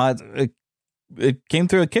actually, it came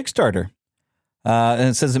through a Kickstarter. And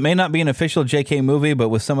it says it may not be an official JK movie, but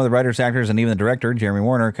with some of the writers, actors, and even the director, Jeremy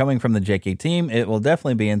Warner, coming from the JK team, it will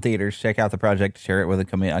definitely be in theaters. Check out the project, share it with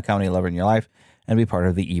a comedy lover in your life, and be part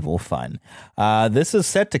of the evil fun. This is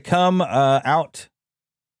set to come out.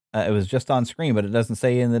 It was just on screen, but it doesn't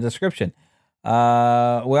say in the description.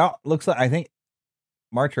 Well, looks like, I think,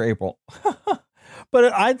 March or April.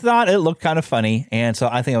 But I thought it looked kind of funny, and so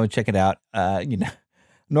I think I would check it out.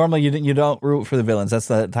 Normally you don't root for the villains. That's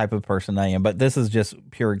the type of person I am. But this is just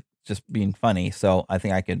pure, just being funny. So I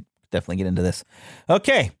think I could definitely get into this.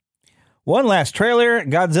 Okay. One last trailer,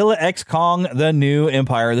 Godzilla x Kong, The New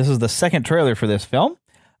Empire. This is the second trailer for this film.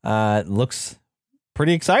 Looks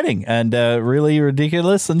pretty exciting and really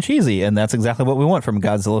ridiculous and cheesy. And that's exactly what we want from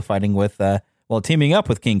Godzilla fighting with, teaming up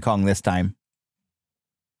with King Kong this time.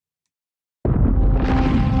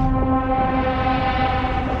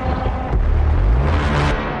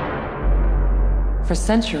 For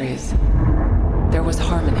centuries, there was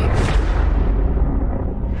harmony.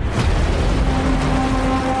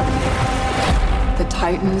 The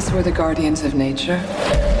Titans were the guardians of nature,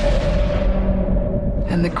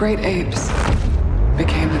 and the great apes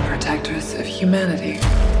became the protectors of humanity.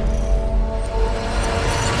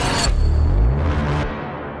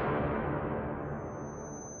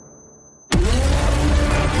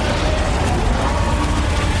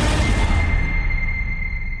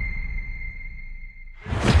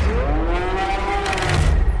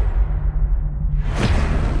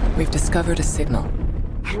 We've discovered a signal.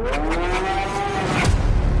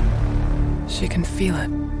 She can feel it.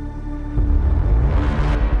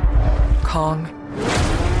 Kong,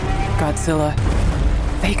 Godzilla,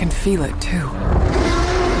 they can feel it too.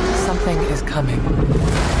 Something is coming.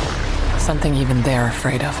 Something even they're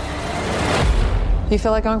afraid of. You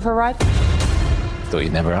feel like going for a ride? Thought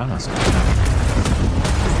you'd never ask.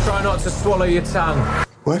 Try not to swallow your tongue.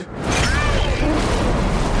 What?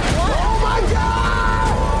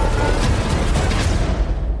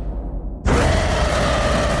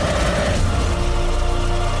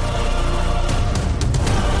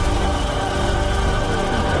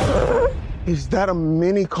 Is that a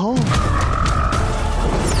mini Kong? Oh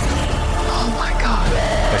my God.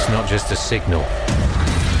 That's not just a signal.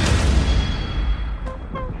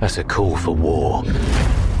 That's a call for war.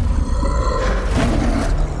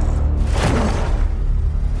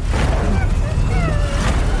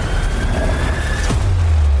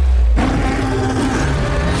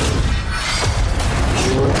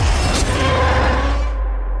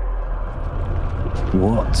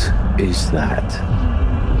 What is that?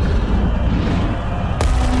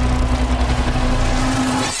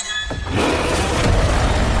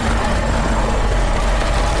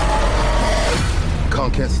 Kong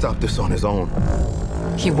can't stop this on his own.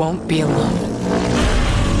 He won't be alone.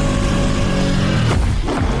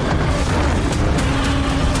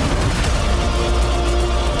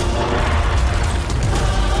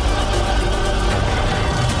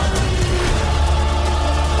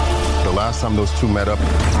 The last time those two met up,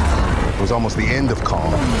 it was almost the end of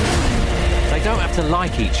Kong. They don't have to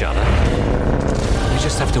like each other. They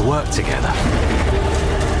just have to work together.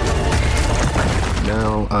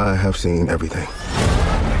 Now I have seen everything.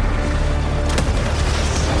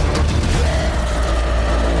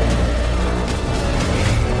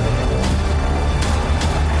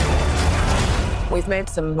 We've made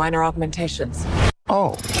some minor augmentations.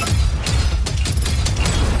 Oh.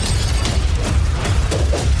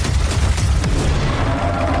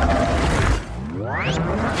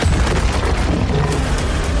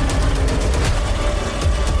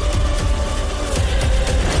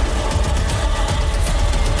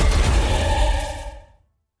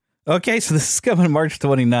 Okay, so this is coming March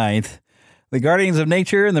 29th. The Guardians of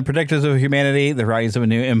Nature and the Protectors of Humanity, the Rise of a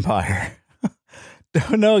New Empire.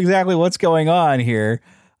 Don't know exactly what's going on here.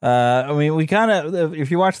 I mean, we kind of, if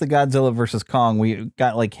you watch the Godzilla versus Kong, we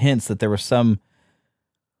got like hints that there was some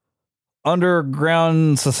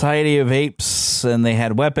underground society of apes and they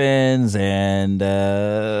had weapons and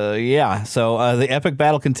yeah. So the epic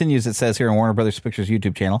battle continues, it says here on Warner Brothers Pictures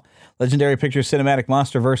YouTube channel. Legendary Pictures Cinematic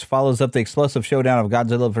Monsterverse follows up the explosive showdown of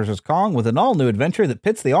Godzilla vs. Kong with an all-new adventure that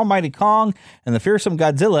pits the almighty Kong and the fearsome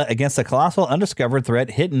Godzilla against a colossal undiscovered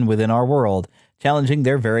threat hidden within our world, challenging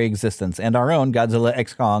their very existence. And our own Godzilla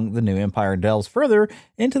x Kong, the New Empire, delves further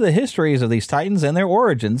into the histories of these titans and their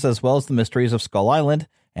origins, as well as the mysteries of Skull Island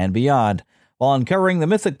and beyond, while uncovering the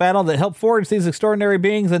mythic battle that helped forge these extraordinary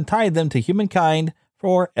beings and tied them to humankind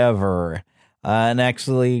forever. And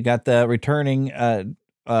actually got the returning Adam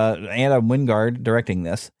Wingard directing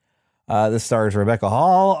this. This stars Rebecca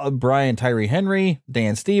Hall, Brian Tyree Henry,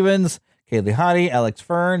 Dan Stevens, Kaylee Hottie, Alex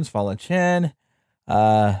Ferns, Fala Chen.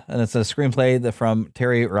 And it's a screenplay from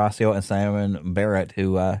Terry Rossio and Simon Barrett,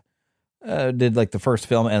 who did like the first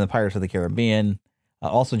film and the Pirates of the Caribbean.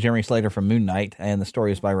 Also Jeremy Slater from Moon Knight, and the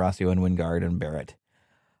story is by Rossio and Wingard and Barrett.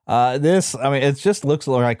 This, I mean, it just looks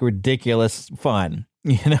like ridiculous fun.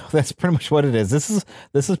 You know, that's pretty much what it is. This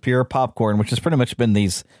is pure popcorn, which has pretty much been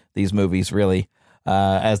these movies really,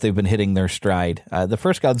 as they've been hitting their stride. The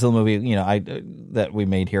first Godzilla movie, you know, that we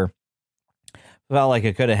made here, felt like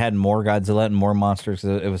it could have had more Godzilla and more monsters.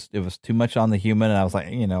 It was too much on the human, and I was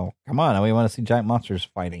like, you know, come on, we want to see giant monsters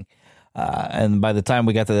fighting. And by the time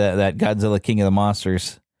we got to that Godzilla King of the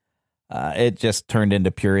Monsters, it just turned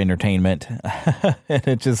into pure entertainment, and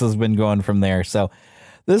it just has been going from there. So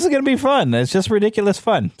this is going to be fun. It's just ridiculous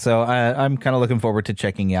fun. So I'm kind of looking forward to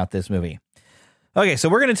checking out this movie. Okay, so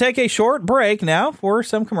we're going to take a short break now for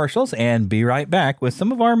some commercials and be right back with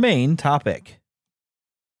some of our main topic.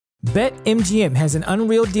 BetMGM has an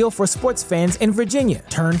unreal deal for sports fans in Virginia.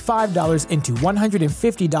 Turn $5 into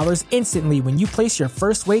 $150 instantly when you place your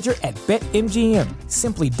first wager at BetMGM.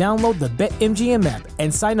 Simply download the BetMGM app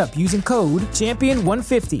and sign up using code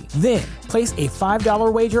Champion150. Then, place a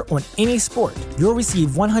 $5 wager on any sport. You'll receive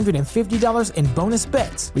 $150 in bonus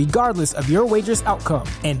bets, regardless of your wager's outcome.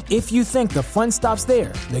 And if you think the fun stops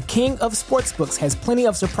there, the king of sportsbooks has plenty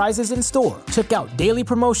of surprises in store. Check out daily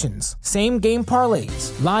promotions, same-game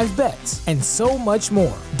parlays, live bets, and so much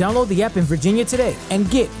more. Download the app in Virginia today and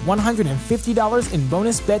get $150 in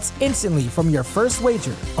bonus bets instantly from your first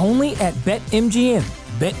wager. Only at BetMGM.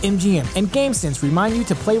 BetMGM and GameSense remind you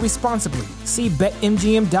to play responsibly. See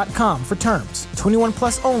BetMGM.com for terms. 21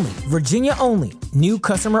 plus only. Virginia only. New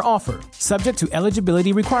customer offer. Subject to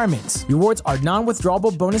eligibility requirements. Rewards are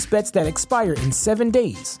non-withdrawable bonus bets that expire in 7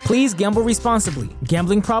 days. Please gamble responsibly.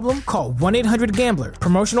 Gambling problem? Call 1-800-GAMBLER.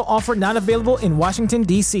 Promotional offer not available in Washington,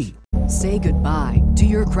 D.C. Say goodbye to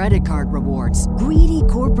your credit card rewards. Greedy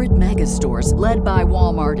corporate mega stores, led by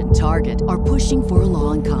Walmart and Target, are pushing for a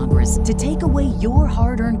law in Congress to take away your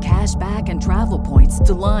hard-earned cash back and travel points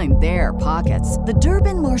to line their pockets. The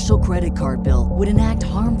Durbin-Marshall credit card bill would enact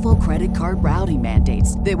harmful credit card routing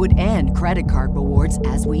mandates that would end credit card rewards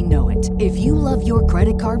as we know it. If you love your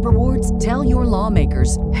credit card rewards, tell your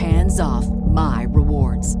lawmakers, hands off my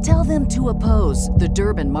rewards. Tell them to oppose the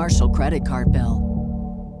Durbin-Marshall credit card bill.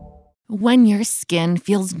 When your skin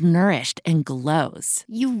feels nourished and glows,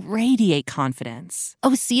 you radiate confidence.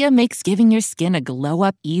 Osea makes giving your skin a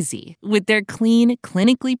glow-up easy with their clean,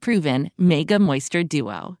 clinically proven Mega Moisture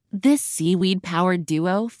Duo. This seaweed-powered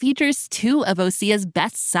duo features 2 of Osea's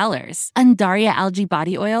best sellers, Undaria Algae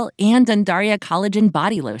Body Oil and Undaria Collagen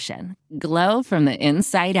Body Lotion. Glow from the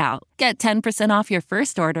inside out. Get 10% off your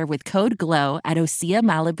first order with code GLOW at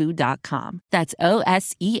OseaMalibu.com. That's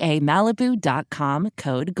OSEA Malibu.com,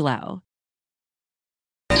 code GLOW.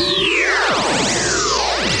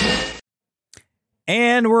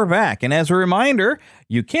 And we're back. And as a reminder,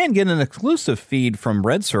 you can get an exclusive feed from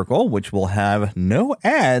Red Circle, which will have no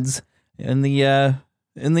ads in the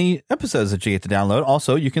episodes that you get to download.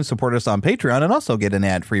 Also, you can support us on Patreon and also get an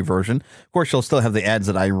ad-free version. Of course, you'll still have the ads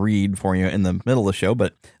that I read for you in the middle of the show,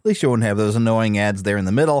 but at least you won't have those annoying ads there in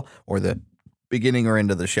the middle or the beginning or end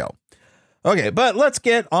of the show. Okay, but let's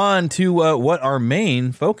get on to what our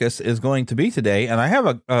main focus is going to be today. And I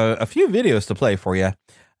have a few videos to play for you.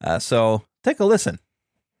 So take a listen.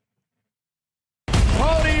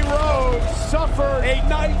 Cody Rhodes suffered a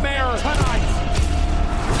nightmare tonight.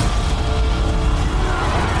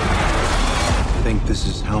 I think this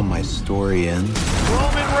is how my story ends.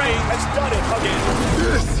 Roman Reigns has done it again.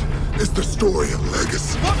 This is the story of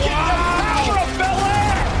legacy. Look at the power of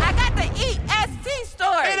Belair! I got the EST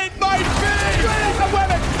story. And it might be! The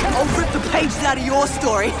women. I'll rip the pages out of your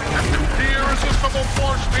story. The irresistible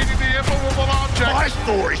force meeting the immovable object. My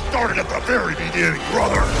story started at the very beginning,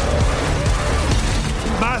 brother.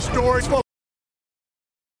 My story's for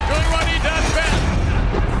doing what he does best.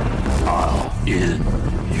 I'll end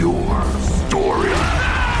your story.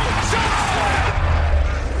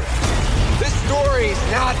 This story's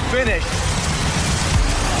not finished.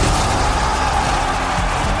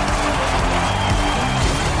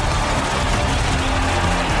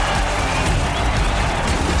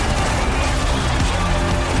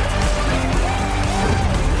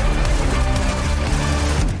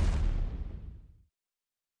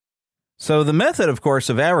 So the method, of course,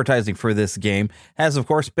 of advertising for this game has, of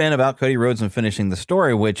course, been about Cody Rhodes and finishing the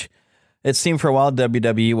story, which it seemed for a while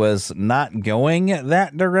WWE was not going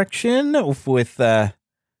that direction with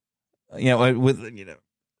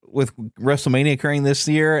WrestleMania occurring this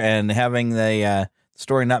year and having the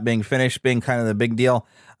story not being finished being kind of the big deal.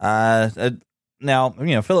 Now,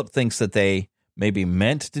 Philip thinks that they maybe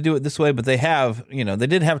meant to do it this way, but they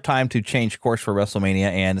did have time to change course for WrestleMania,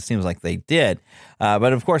 and it seems like they did.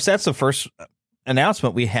 But of course, that's the first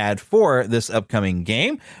announcement we had for this upcoming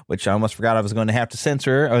game, which I almost forgot I was going to have to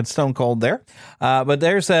censor on Stone Cold there. But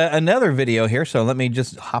there's another video here, so let me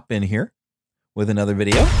just hop in here with another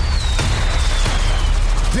video.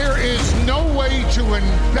 There is no way to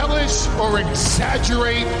embellish or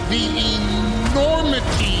exaggerate the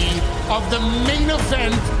enormity of the main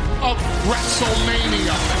event of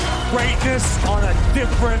WrestleMania. Greatness on a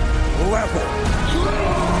different level.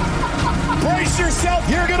 Brace yourself,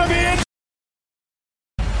 you're gonna be in.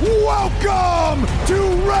 Welcome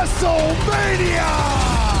to WrestleMania!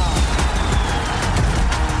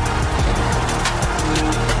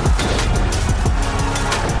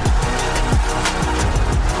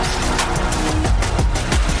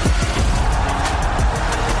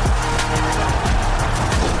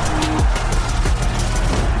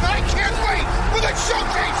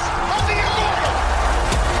 Showcase of the immortal!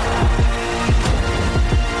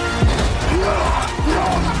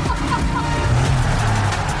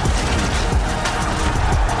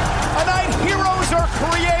 A night heroes are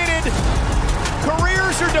created,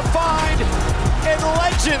 careers are defined, and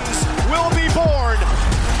legends will be born.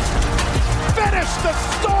 Finish the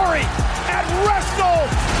story at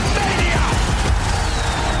WrestleMania!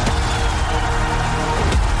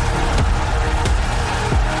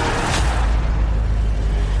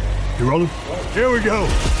 You rolling? Here we go.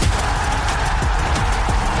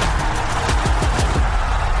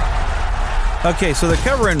 Okay, so they're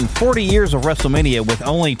covering 40 years of WrestleMania with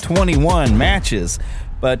only 21 matches,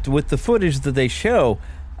 but with the footage that they show,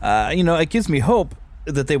 it gives me hope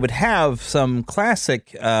that they would have some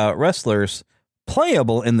classic wrestlers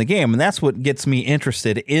playable in the game, and that's what gets me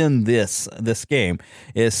interested in this game,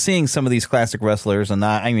 is seeing some of these classic wrestlers. And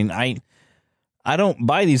I don't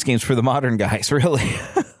buy these games for the modern guys, really.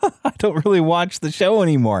 I don't really watch the show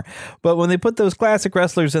anymore. But when they put those classic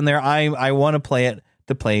wrestlers in there, I want to play it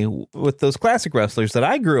to play with those classic wrestlers that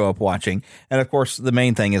I grew up watching. And of course, the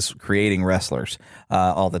main thing is creating wrestlers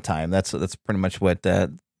all the time. That's pretty much what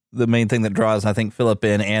the main thing that draws, I think, Philip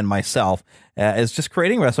in and myself is just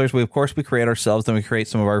creating wrestlers. We create ourselves, then we create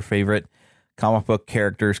some of our favorite comic book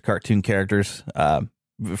characters, cartoon characters,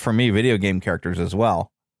 for me, video game characters as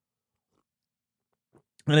well.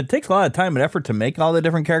 And it takes a lot of time and effort to make all the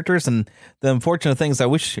different characters. And the unfortunate thing is I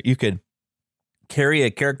wish you could carry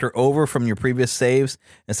a character over from your previous saves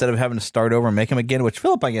instead of having to start over and make them again, which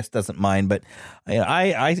Philip, I guess, doesn't mind. But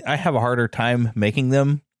I have a harder time making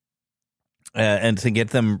them and to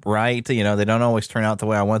get them right. They don't always turn out the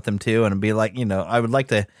way I want them to. And be like, I would like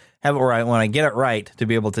to have it where when I get it right to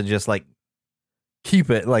be able to just like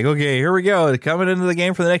keep it like, okay, here we go. Coming into the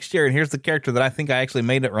game for the next year. And here's the character that I think I actually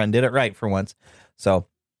made it run, did it right for once. So,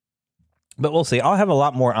 but we'll see. I'll have a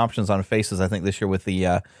lot more options on faces, I think, this year with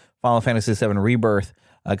the Final Fantasy VII Rebirth,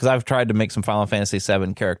 because I've tried to make some Final Fantasy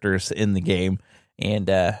VII characters in the game, and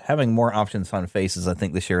having more options on faces, I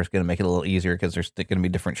think this year is going to make it a little easier because there's going to be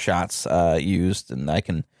different shots used, and I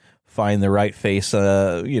can find the right face,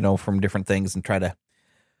 from different things and try to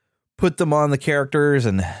put them on the characters,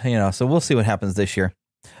 and so we'll see what happens this year.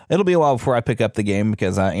 It'll be a while before I pick up the game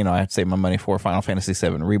because I have to save my money for Final Fantasy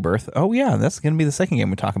VII Rebirth. Oh yeah, that's going to be the second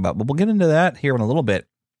game we talk about, but we'll get into that here in a little bit.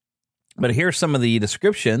 But here's some of the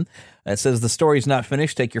description. It says the story's not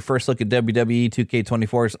finished. Take your first look at WWE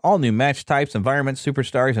 2K24's all new match types, environments,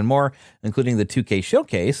 superstars, and more, including the 2K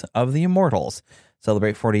showcase of the Immortals.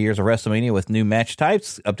 Celebrate 40 years of WrestleMania with new match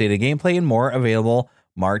types, updated gameplay, and more, available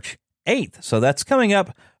March 8th. So that's coming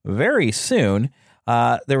up very soon.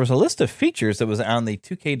 There was a list of features that was on the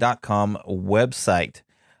 2K.com website.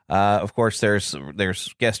 Of course,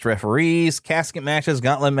 there's guest referees, casket matches,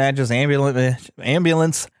 gauntlet matches,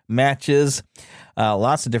 ambulance matches,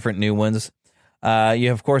 lots of different new ones. You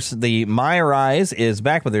have, of course, the My Rise is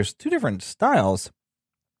back, but there's two different styles.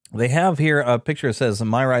 They have here a picture that says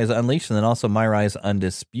My Rise Unleashed and then also My Rise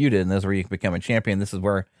Undisputed, and this is where you can become a champion. This is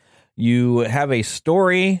where you have a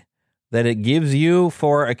story that it gives you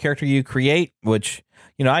for a character you create, which,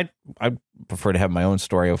 I prefer to have my own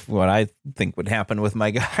story of what I think would happen with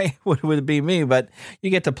my guy, would be me, but you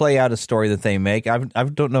get to play out a story that they make. I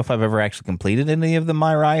don't know if I've ever actually completed any of the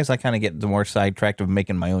My Rise. I kind of get the more sidetracked of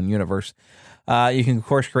making my own universe. You can, of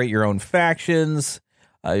course, create your own factions.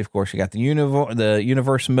 Of course, you got the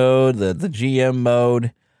universe mode, the GM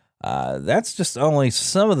mode. That's just only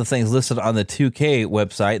some of the things listed on the 2K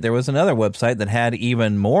website. There was another website that had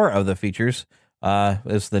even more of the features.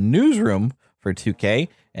 It's the newsroom for 2K,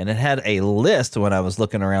 and it had a list when I was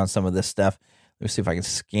looking around some of this stuff. Let me see if I can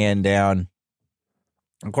scan down.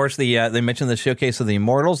 Of course, they mentioned the showcase of the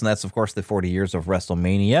Immortals, and that's, of course, the 40 years of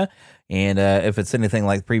WrestleMania. And if it's anything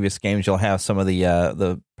like previous games, you'll have some of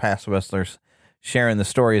the past wrestlers sharing the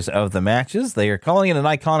stories of the matches. They are calling it an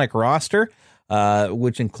iconic roster,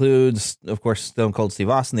 which includes, of course, Stone Cold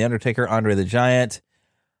Steve Austin, The Undertaker, Andre the Giant,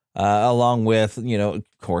 along with, of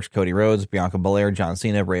course, Cody Rhodes, Bianca Belair, John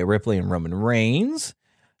Cena, Rhea Ripley, and Roman Reigns.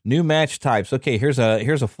 New match types. Okay, here's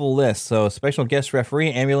a full list. So, special guest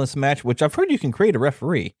referee, ambulance match, which I've heard you can create a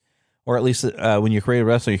referee, or at least when you create a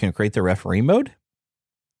wrestler, you can create the referee mode.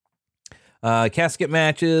 Casket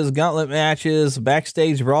matches, gauntlet matches,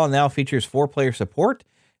 backstage brawl now features 4-player support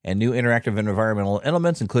and new interactive and environmental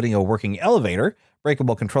elements, including a working elevator,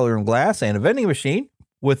 breakable control room glass, and a vending machine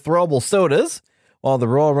with throwable sodas. While the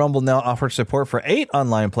Royal Rumble now offers support for 8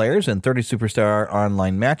 online players and 30 superstar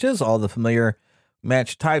online matches, all the familiar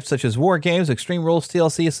match types such as War Games, Extreme Rules,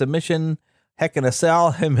 TLC, Submission, Heck in a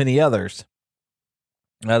Cell, and many others.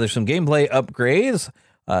 There's some gameplay upgrades,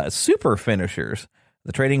 super finishers,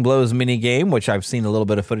 the Trading Blows mini game, which I've seen a little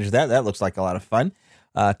bit of footage of that. That looks like a lot of fun.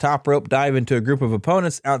 Top rope dive into a group of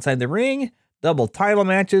opponents outside the ring, double title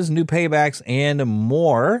matches, new paybacks, and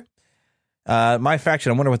more. My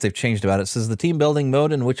faction, I wonder what they've changed about it. It says the team building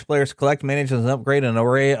mode in which players collect, manage, and upgrade an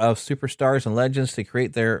array of superstars and legends to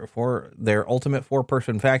create their ultimate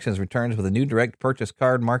 4-person factions returns with a new direct purchase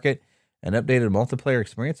card market and updated multiplayer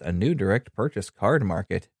experience. A new direct purchase card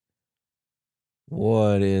market.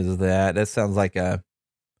 What is that? That sounds like a,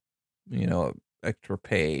 extra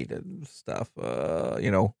paid and stuff. I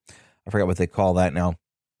forgot what they call that now.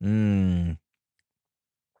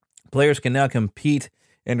 Players can now compete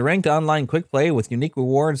in ranked online quick play with unique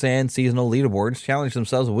rewards and seasonal leaderboards, challenge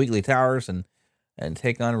themselves with weekly towers, and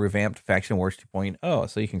take on revamped Faction Wars 2.0.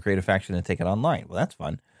 So you can create a faction and take it online. Well, that's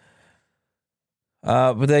fun.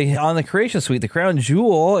 But on the Creation Suite, the crown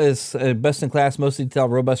jewel is a best-in-class, most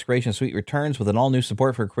detailed, robust Creation Suite returns with an all-new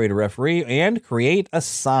support for Create a Referee and Create a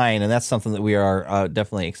Sign, and that's something that we are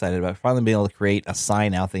definitely excited about. Finally being able to create a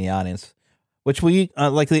sign out in the audience, which we,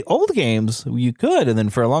 like the old games, you could, and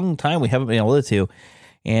then for a long time we haven't been able to.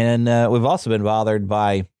 And we've also been bothered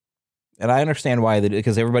by, and I understand why,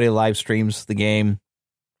 because everybody live streams the game,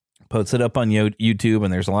 puts it up on YouTube,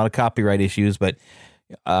 and there's a lot of copyright issues, but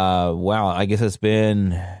wow, I guess it's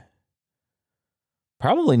been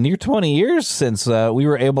probably near 20 years since we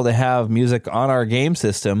were able to have music on our game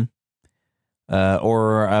system,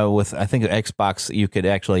 or with, I think, Xbox, you could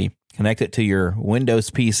actually connect it to your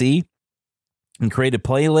Windows PC and create a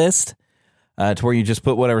playlist to where you just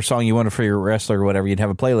put whatever song you wanted for your wrestler or whatever. You'd have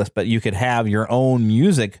a playlist, but you could have your own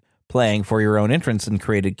music playing for your own entrance and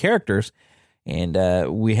created characters. And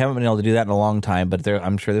we haven't been able to do that in a long time, but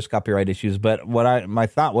I'm sure there's copyright issues. But my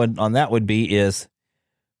thought on that would be is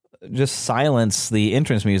just silence the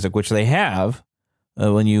entrance music, which they have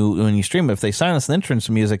when you stream. If they silence the entrance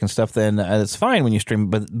music and stuff, then it's fine when you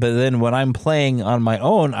stream. But then when I'm playing on my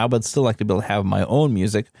own, I would still like to be able to have my own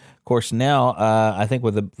music. Of course, now I think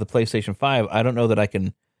with the PlayStation 5, I don't know that I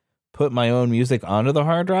can put my own music onto the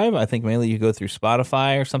hard drive. I think mainly you go through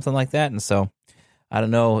Spotify or something like that, and so. I don't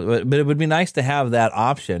know, but it would be nice to have that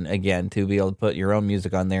option again, to be able to put your own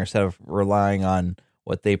music on there instead of relying on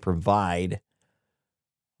what they provide.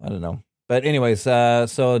 I don't know. But anyways,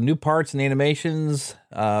 so new parts and animations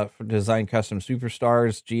for design custom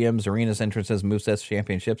superstars, GMs, arenas, entrances, movesets,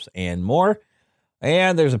 championships, and more.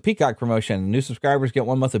 And there's a Peacock promotion. New subscribers get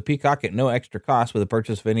 1 month of Peacock at no extra cost with the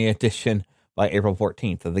purchase of any edition by April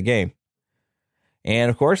 14th of the game.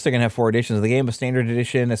 And, of course, they're going to have 4 editions of the game: a standard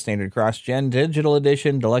edition, a standard cross-gen, digital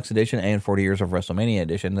edition, deluxe edition, and 40 Years of WrestleMania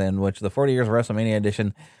edition, in which the 40 Years of WrestleMania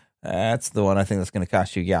edition, that's the one I think that's going to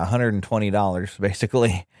cost you, $120,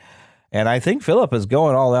 basically. And I think Philip is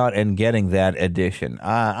going all out and getting that edition.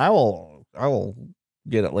 I will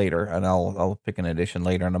get it later, and I'll pick an edition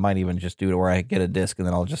later, and I might even just do it where I get a disc, and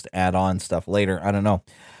then I'll just add on stuff later. I don't know.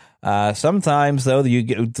 Sometimes, though, you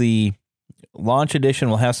get the launch edition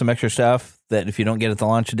will have some extra stuff that if you don't get it the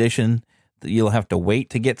launch edition, you'll have to wait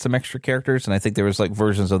to get some extra characters. And I think there was like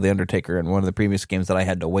versions of The Undertaker in one of the previous games that I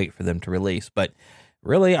had to wait for them to release. But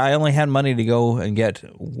really, I only had money to go and get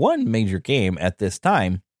one major game at this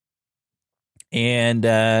time. And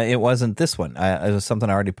it wasn't this one. It was something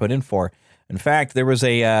I already put in for. In fact, there was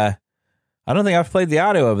I don't think I've played the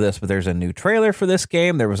audio of this, but there's a new trailer for this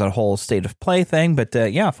game. There was a whole state of play thing. But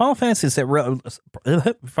yeah, Final Fantasy VII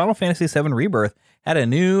Rebirth had a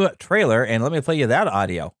new trailer, and let me play you that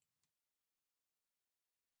audio.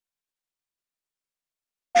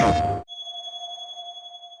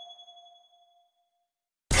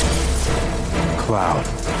 Cloud,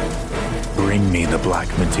 bring me the black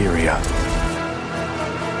materia.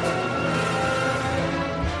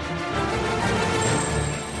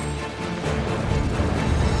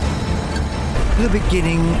 The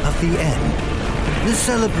beginning of the end. The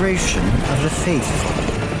celebration of the faithful.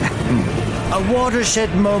 A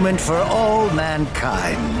watershed moment for all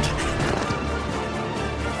mankind.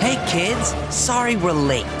 Hey kids, sorry we're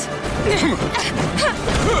late.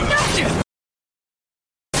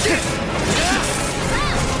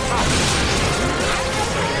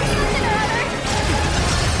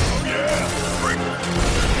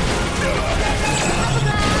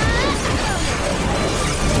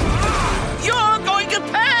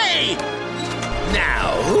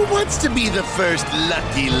 To be the first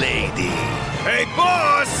lucky lady. Hey,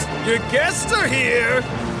 boss! Your guests are here!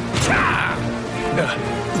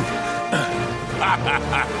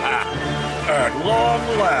 At long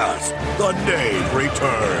last, the day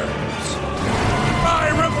returns. I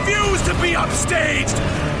refuse to be upstaged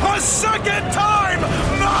a second time,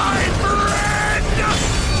 my friend!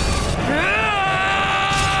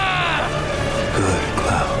 Good,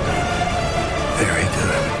 Cloud. Very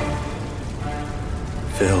good.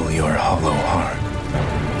 Fill your hollow heart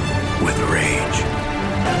with rage.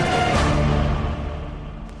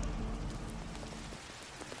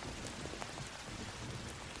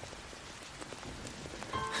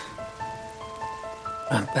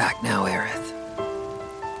 I'm back now, Aerith.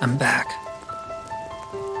 I'm back.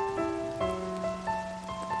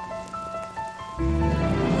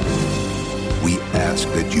 We ask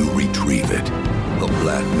that you retrieve it. The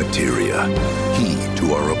black materia, key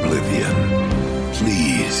to our oblivion.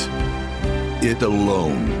 Please. It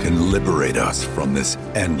alone can liberate us from this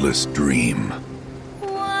endless dream.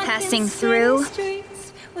 Passing through.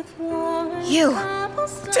 You.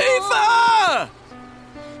 Tifa!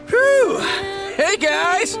 Whew! Hey,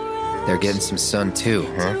 guys! They're getting some sun too,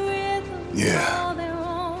 huh? Yeah.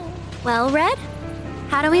 Well, Red,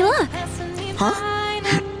 how do we look?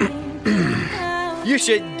 You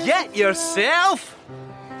should get yourself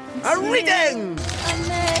a reading!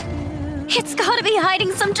 It's gotta be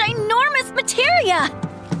hiding some ginormous materia!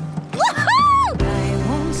 Woohoo! I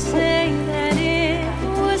won't say that it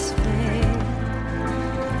was fake.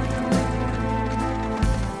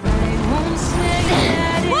 I won't say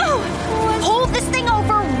that Whoa! Hold this thing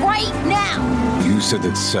over right now! You said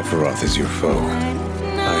that Sephiroth is your foe.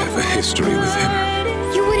 I have a history with him.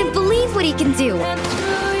 You wouldn't believe what he can do!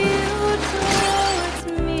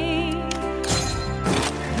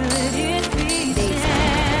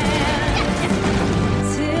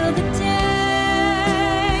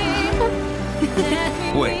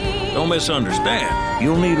 Wait, don't misunderstand.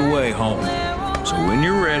 You'll need a way home. So when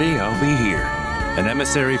you're ready, I'll be here. An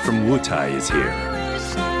emissary from Wutai is here,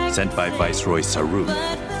 sent by Viceroy Saru.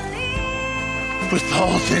 With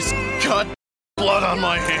all this cut blood on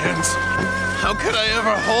my hands, how could I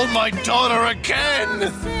ever hold my daughter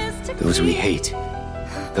again? Those we hate,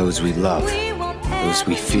 those we love, those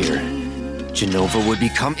we fear. Jenova would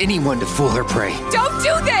become anyone to fool her prey. Don't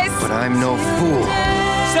do this! But I'm no fool.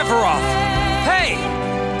 Sephiroth! Hey!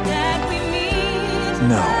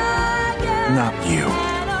 No, not you.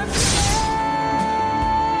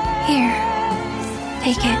 Here,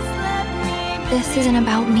 take it. This isn't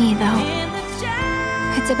about me, though.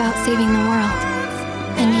 It's about saving the world.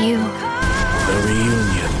 And you. The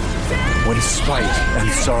reunion, when spite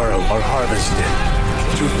and sorrow are harvested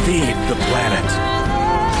to feed the planet.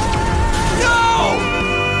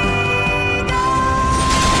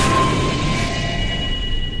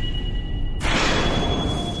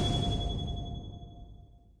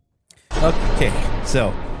 Okay,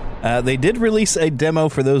 so they did release a demo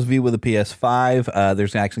for those of you with a PS5.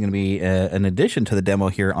 There's actually going to be an addition to the demo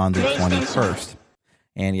here on the 21st.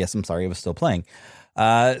 And yes, I'm sorry, I was still playing.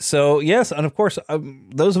 So yes, and of course,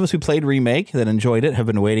 those of us who played Remake that enjoyed it have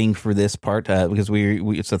been waiting for this part because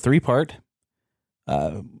it's a 3-part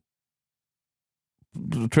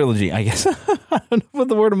trilogy, I guess. I don't know what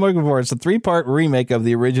the word I'm looking for. It's a 3-part remake of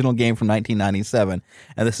the original game from 1997,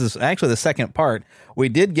 and this is actually the second part. We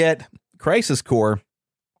did get Crisis Core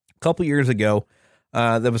a couple years ago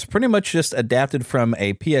that was pretty much just adapted from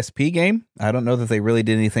a PSP game. I don't know that they really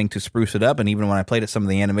did anything to spruce it up, and even when I played it, some of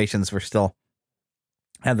the animations were still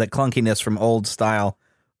had that clunkiness from old style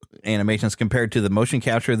animations compared to the motion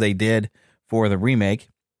capture they did for the remake,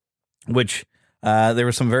 which there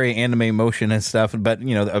was some very anime motion and stuff. But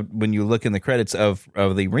you know, when you look in the credits of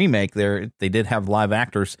the remake, they did have live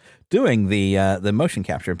actors doing the motion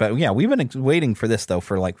capture. But yeah, we've been waiting for this though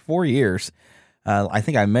for like 4 years. I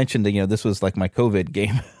think I mentioned that, you know, this was like my COVID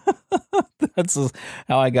game. That's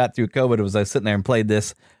how I got through COVID. Was I sitting there and played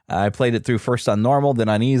this. I played it through first on normal, then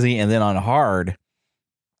on easy, and then on hard.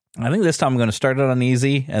 I think this time I'm going to start it on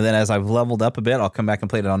easy, and then as I've leveled up a bit, I'll come back and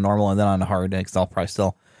play it on normal and then on hard, because I'll probably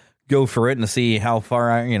still go for it and see how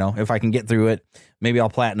far if I can get through it. Maybe I'll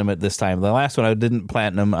platinum it this time. The last one I didn't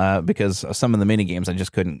platinum because some of the mini games I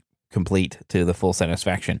just couldn't complete to the full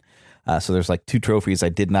satisfaction. So there's like 2 trophies I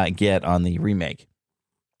did not get on the remake.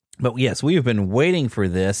 But yes, we have been waiting for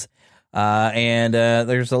this. And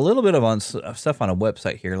there's a little bit of stuff on a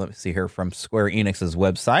website here. Let me see here from Square Enix's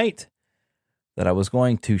website that I was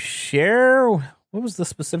going to share. What was the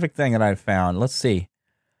specific thing that I found? Let's see.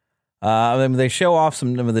 They show off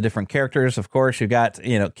some of the different characters. Of course, you got,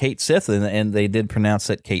 Kate Sith, and they did pronounce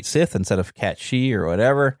it Kate Sith instead of Cat She or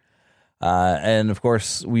whatever. And of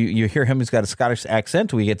course, you hear him. He's got a Scottish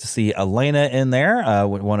accent. We get to see Elena in there,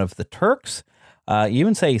 one of the Turks. You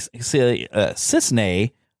even say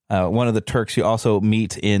Cisne, one of the Turks you also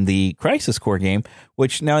meet in the Crisis Core game,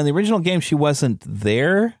 which now in the original game, she wasn't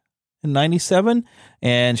there in 97,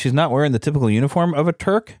 and she's not wearing the typical uniform of a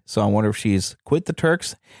Turk. So I wonder if she's quit the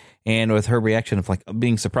Turks. And with her reaction of like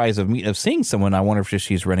being surprised of seeing someone, I wonder if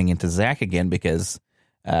she's running into Zack again, because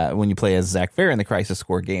when you play as Zack Fair in the Crisis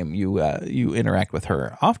Core game, you interact with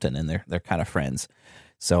her often, and they're kind of friends.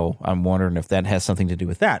 So I'm wondering if that has something to do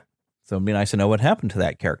with that. So it'd be nice to know what happened to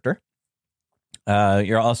that character.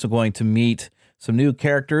 You're also going to meet some new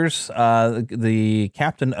characters. The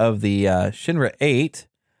captain of the Shinra 8.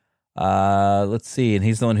 Let's see, and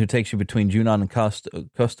he's the one who takes you between Junon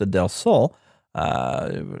and Costa del Sol.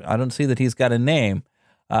 I don't see that he's got a name.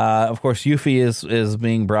 Of course, Yuffie is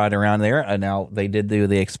being brought around there. Now, they did do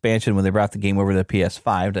the expansion when they brought the game over to the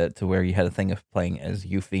PS5 to where you had a thing of playing as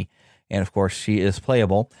Yuffie. And, of course, she is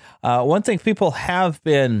playable. One thing people have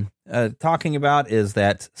been talking about is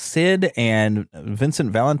that Sid and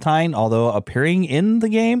Vincent Valentine, although appearing in the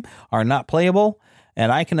game, are not playable.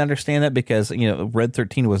 And I can understand that because, Red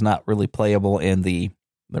 13 was not really playable in the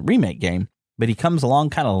remake game, but he comes along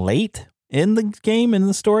kind of late in the game, in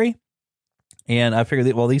the story. And I figured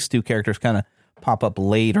that, well, these two characters kind of pop up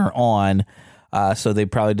later on, so they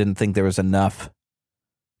probably didn't think there was enough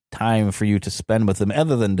time for you to spend with them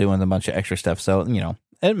other than doing a bunch of extra stuff. So,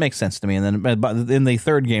 it makes sense to me. And then in the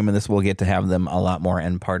third game in this, we'll get to have them a lot more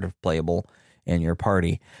and part of playable in your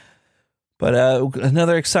party. But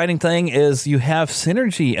another exciting thing is you have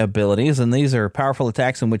synergy abilities, and these are powerful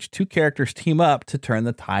attacks in which two characters team up to turn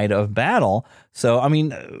the tide of battle. So, I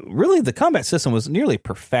mean, really, the combat system was nearly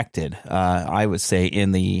perfected, I would say,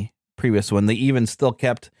 in the previous one. They even still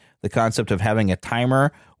kept the concept of having a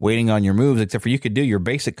timer waiting on your moves, except for you could do your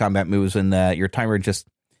basic combat moves, and your timer just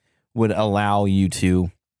would allow you to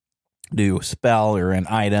do a spell or an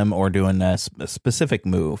item or doing a specific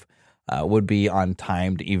move would be on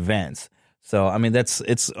timed events. So, I mean,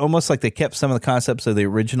 it's almost like they kept some of the concepts of the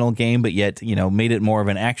original game, but yet, made it more of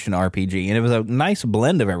an action RPG. And it was a nice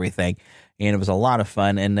blend of everything, and it was a lot of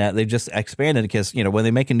fun. And they just expanded because, when they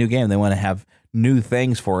make a new game, they want to have new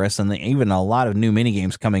things for us, and even a lot of new mini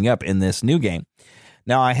games coming up in this new game.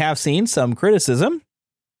 Now, I have seen some criticism,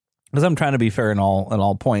 because I'm trying to be fair in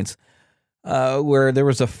all points, where there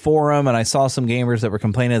was a forum, and I saw some gamers that were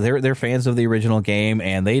complaining they're fans of the original game,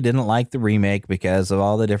 and they didn't like the remake because of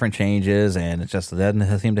all the different changes, and it just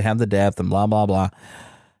doesn't seem to have the depth, and blah, blah, blah.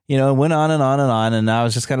 It went on and on and on, and I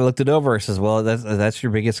was just kind of looked it over. It says, well, that's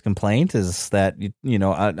your biggest complaint, is that,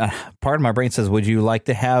 part of my brain says, would you like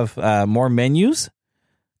to have more menus?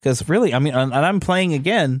 Because really, I mean, and I'm playing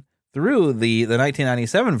again through the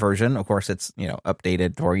 1997 version. Of course, it's,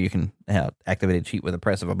 updated, or you can activate a cheat with a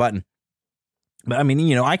press of a button. But I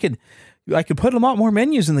mean, I could put a lot more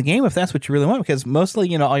menus in the game if that's what you really want, because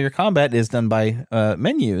mostly, all your combat is done by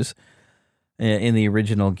menus in the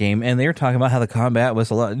original game. And they were talking about how the combat was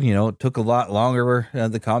a lot, took a lot longer,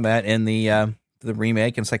 the combat in the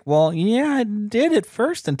remake. And it's like, well, yeah, it did at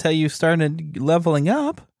first until you started leveling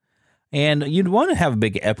up. And you'd want to have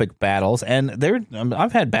big epic battles. And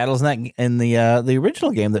I've had battles in the original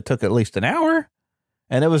game that took at least an hour.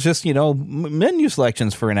 And it was just, menu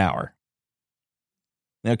selections for an hour.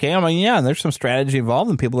 Okay, I mean, yeah, and there's some strategy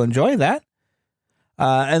involved, and people enjoy that.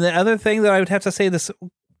 And the other thing that I would have to say, this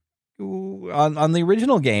on the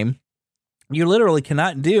original game, you literally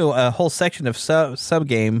cannot do a whole section of sub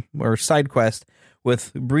game or side quest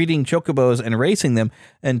with breeding chocobos and racing them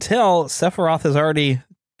until Sephiroth has already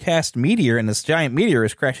cast meteor, and this giant meteor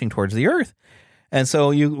is crashing towards the Earth. And so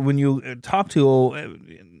when you talk to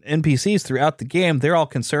NPCs throughout the game, they're all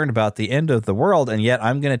concerned about the end of the world, and yet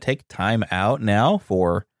I'm going to take time out now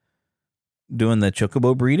for doing the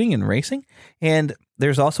chocobo breeding and racing. And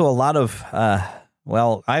there's also a lot of,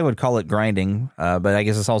 I would call it grinding, but I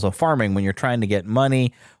guess it's also farming when you're trying to get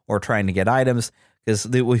money or trying to get items, because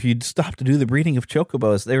if you stop to do the breeding of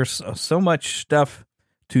chocobos, there's so much stuff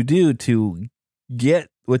to do to get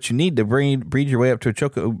what you need to breed your way up to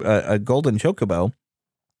a golden chocobo.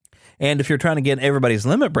 And if you're trying to get everybody's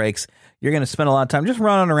limit breaks, you're going to spend a lot of time just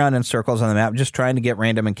running around in circles on the map, just trying to get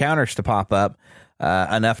random encounters to pop up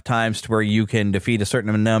enough times to where you can defeat a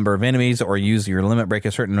certain number of enemies or use your limit break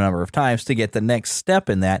a certain number of times to get the next step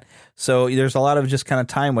in that. So there's a lot of just kind of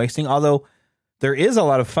time wasting, although there is a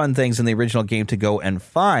lot of fun things in the original game to go and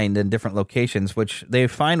find in different locations, which they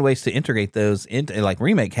find ways to integrate those into, like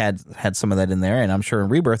Remake had some of that in there, and I'm sure in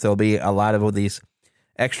Rebirth there'll be a lot of these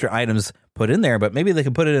extra items put in there, but maybe they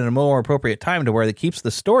can put it in a more appropriate time to where it keeps the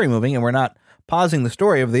story moving, and we're not pausing the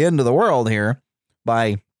story of the end of the world here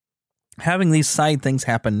by having these side things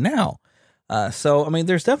happen now. So, I mean,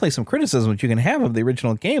 there's definitely some criticism that you can have of the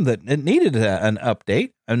original game, that it needed an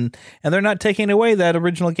update, and they're not taking away that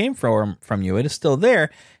original game from you. It is still there,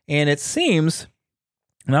 and it seems,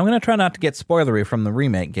 and I'm going to try not to get spoilery from the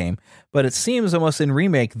Remake game, but it seems almost in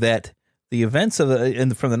Remake that the events from the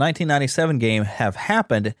 1997 game have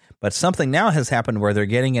happened, but something now has happened where they're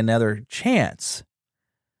getting another chance.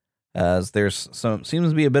 Seems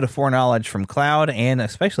to be a bit of foreknowledge from Cloud and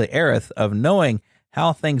especially Aerith of knowing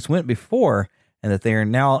how things went before, and that they are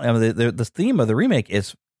now, the theme of the remake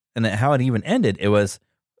is, and how it even ended, it was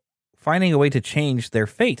finding a way to change their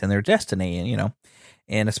fate and their destiny,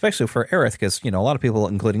 and especially for Aerith, because, a lot of people,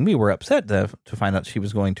 including me, were upset to find out she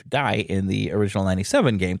was going to die in the original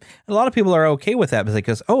 97 game. And a lot of people are okay with that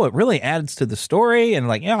because, it really adds to the story, and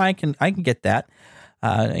I can get that,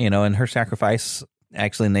 and her sacrifice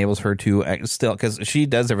actually enables her to still, because she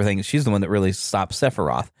does everything. She's the one that really stops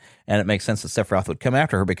Sephiroth, and it makes sense that Sephiroth would come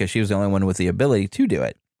after her because she was the only one with the ability to do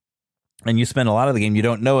it. And you spend a lot of the game, you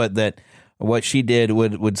don't know it, that what she did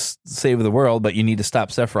would save the world, but you need to stop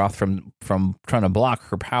Sephiroth from trying to block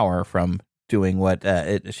her power from doing what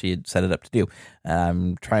she had set it up to do.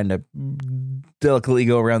 I'm trying to delicately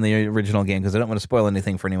go around the original game because I don't want to spoil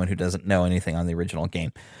anything for anyone who doesn't know anything on the original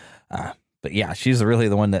game. But yeah, she's really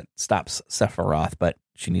the one that stops Sephiroth, but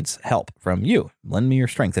she needs help from you. Lend me your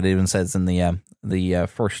strength. It even says in the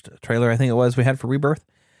first trailer, I think it was, we had for Rebirth.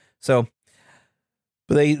 So,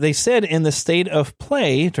 but they said in the State of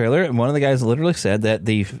Play trailer, and one of the guys literally said that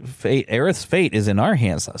the Aerith's fate is in our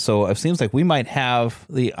hands. So it seems like we might have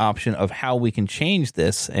the option of how we can change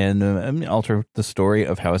this and alter the story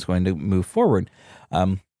of how it's going to move forward.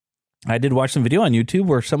 I did watch some video on YouTube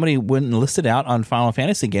where somebody went and listed out on Final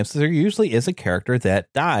Fantasy games that there usually is a character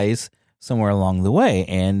that dies somewhere along the way.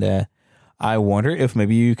 And I wonder if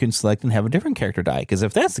maybe you can select and have a different character die. Because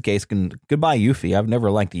if that's the case, goodbye Yuffie. I've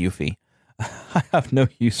never liked Yuffie. I have no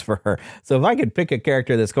use for her. So if I could pick a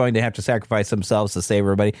character that's going to have to sacrifice themselves to save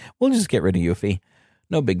everybody, we'll just get rid of Yuffie.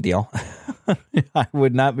 No big deal. I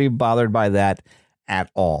would not be bothered by that at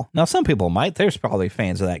all. Now, some people might. There's probably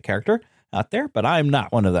fans of that character out there, but I'm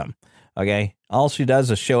not one of them. Okay? All she does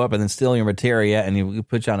is show up and then steal your materia, and you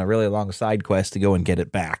put you on a really long side quest to go and get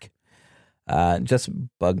it back. Just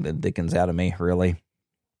bugged the dickens out of me, really.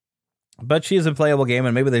 But she is a playable game,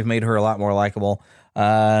 and maybe they've made her a lot more likable.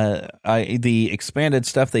 The expanded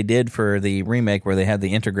stuff they did for the remake where they had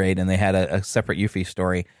the integrate and they had a separate Yuffie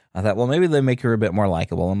story, I thought, well, maybe they make her a bit more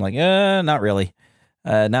likable. I'm like, not really.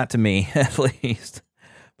 Not to me, at least.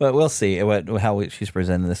 But we'll see how she's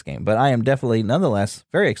presented in this game. But I am definitely, nonetheless,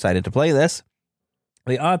 very excited to play this.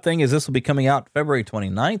 The odd thing is this will be coming out February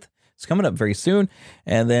 29th. It's coming up very soon.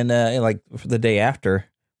 And then like the day after,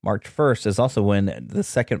 March 1st, is also when the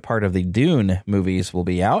second part of the Dune movies will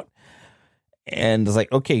be out. And it's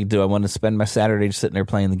like, okay, do I want to spend my Saturday just sitting there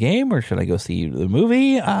playing the game, or should I go see the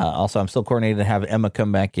movie? Also, I'm still coordinating to have Emma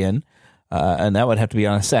come back in. And that would have to be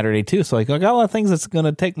on a Saturday too. So I got a lot of things that's going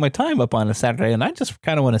to take my time up on a Saturday, and I just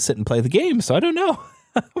kind of want to sit and play the game. So I don't know,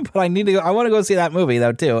 but I need to go. I want to go see that movie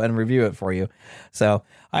though too and review it for you. So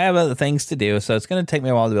I have other things to do. So it's going to take me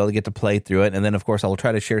a while to be able to get to play through it. And then of course I will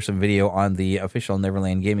try to share some video on the official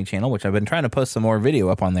Neverland Gaming channel, which I've been trying to post some more video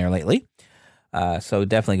up on there lately. So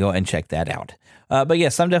definitely go and check that out. But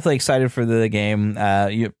yes, I'm definitely excited for the game.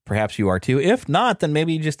 Perhaps you are too. If not, then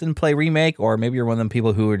maybe you just didn't play Remake, or maybe you're one of them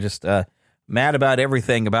people who are just mad about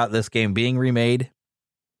everything about this game being remade.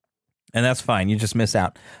 And that's fine. You just miss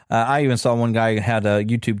out. I even saw one guy had a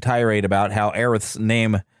YouTube tirade about how Aerith's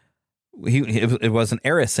name, it wasn't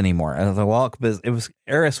Aerith anymore. And I thought, well,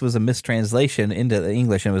 Aerith was a mistranslation into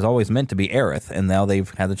English, and it was always meant to be Aerith. And now they've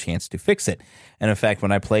had the chance to fix it. And in fact,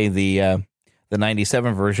 when I play the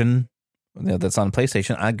 97 version that's on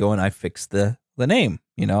PlayStation, I go and I fix the name,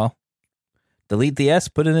 delete the S,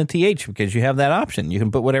 put in a TH, because you have that option. You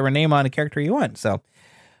can put whatever name on a character you want. So,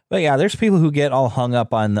 but yeah, there's people who get all hung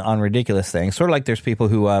up on ridiculous things. Sort of like there's people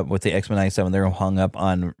who, with the X-Men 97, they're hung up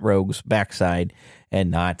on Rogue's backside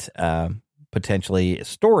and not potentially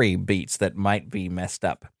story beats that might be messed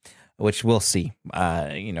up, which we'll see.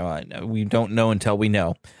 We don't know until we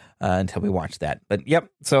know. Until we watch that. But yep,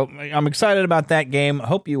 so I'm excited about that game.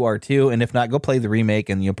 Hope you are too. And if not, go play the remake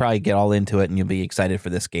and you'll probably get all into it and you'll be excited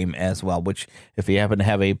for this game as well, which if you happen to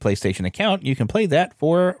have a PlayStation account, you can play that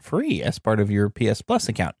for free as part of your PS Plus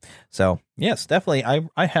account. So yes, definitely.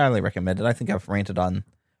 I highly recommend it. I think I've raved on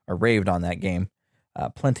that game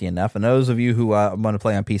plenty enough. And those of you who want to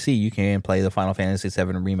play on PC, you can play the Final Fantasy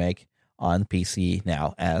VII Remake on PC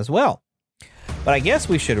now as well. But I guess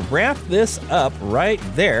we should wrap this up right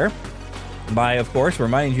there by, of course,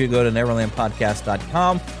 reminding you to go to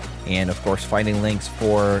neverlandpodcast.com and, of course, finding links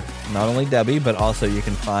for not only Debbie, but also you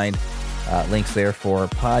can find links there for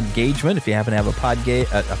Podgagement if you happen to have a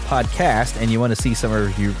podcast and you want to see some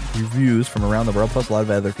of your reviews from around the world, plus a lot of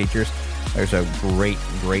other features. There's a great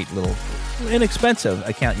little inexpensive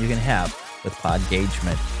account you can have with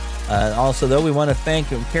Podgagement. Also, though, we want to thank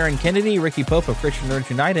Karen Kennedy, Ricky Pope of Christian Nerds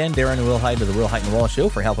Unite, and Darren Will Hyde of the Will Hyde and Wall Show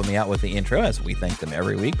for helping me out with the intro, as we thank them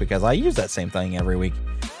every week, because I use that same thing every week.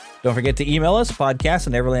 Don't forget to email us,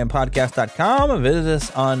 podcast@neverlandpodcast.com, visit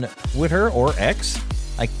us on Twitter or X.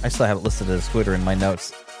 I still have it listed as Twitter in my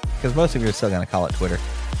notes, because most of you are still going to call it Twitter,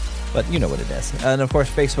 but you know what it is. And, of course,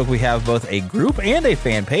 Facebook, we have both a group and a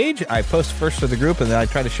fan page. I post first to the group, and then I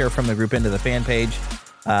try to share from the group into the fan page.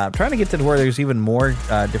 I'm trying to get to where there's even more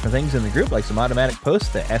different things in the group, like some automatic posts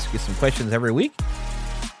that ask you some questions every week.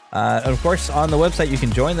 And of course, on the website, you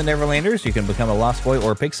can join the Neverlanders. You can become a Lost Boy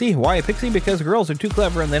or Pixie. Why a Pixie? Because girls are too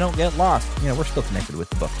clever and they don't get lost. We're still connected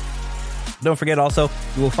with the book. Don't forget also,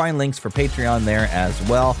 you will find links for Patreon there as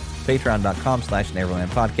well.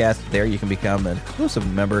 patreon.com/Neverland Podcast. There you can become an exclusive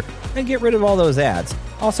member and get rid of all those ads.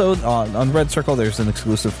 Also, on Red Circle, there's an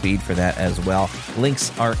exclusive feed for that as well.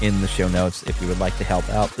 Links are in the show notes if you would like to help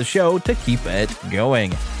out the show to keep it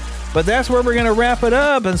going. But that's where we're going to wrap it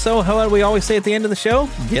up. And so, how do we always say at the end of the show?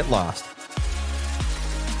 Get lost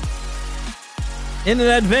in an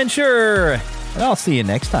adventure. And I'll see you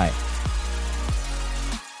next time.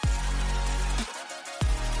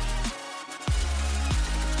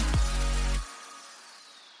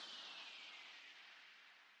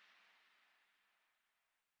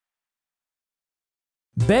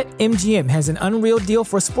 BetMGM has an unreal deal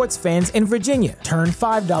for sports fans in Virginia. Turn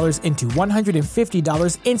 $5 into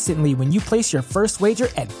 $150 instantly when you place your first wager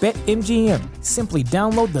at BetMGM. Simply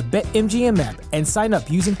download the BetMGM app and sign up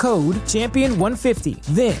using code Champion150.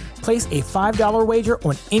 Then, place a $5 wager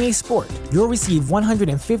on any sport. You'll receive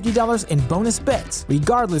 $150 in bonus bets,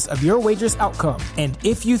 regardless of your wager's outcome. And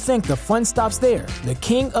if you think the fun stops there, the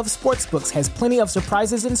King of Sportsbooks has plenty of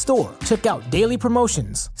surprises in store. Check out daily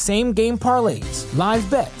promotions, same-game parlays, live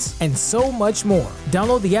bets, and so much more.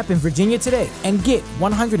 Download the app in Virginia today and get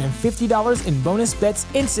 $150 in bonus bets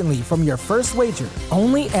instantly from your first wager.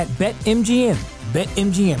 Only at BetMGM.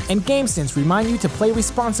 BetMGM and GameSense remind you to play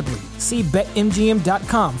responsibly. See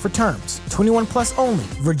BetMGM.com for terms. 21 plus only.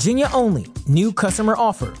 Virginia only. New customer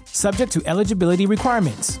offer. Subject to eligibility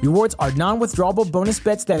requirements. Rewards are non-withdrawable bonus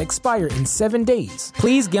bets that expire in 7 days.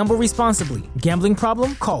 Please gamble responsibly. Gambling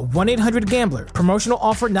problem? Call 1-800-GAMBLER. Promotional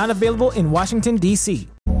offer not available in Washington, D.C.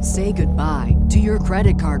 Say goodbye to your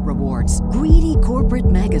credit card rewards. Greedy corporate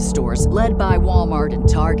mega stores, led by Walmart and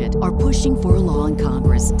Target, are pushing for a law in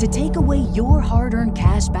Congress to take away your hard-earned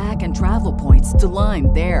cash back and travel points to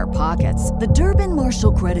line their pockets. The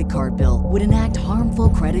Durbin-Marshall credit card bill would enact harmful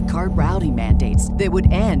credit card routing mandates that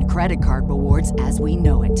would end credit card rewards as we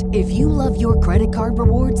know it. If you love your credit card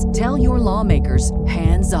rewards, tell your lawmakers,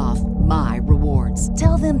 hands off my rewards.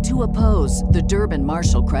 Tell them to oppose the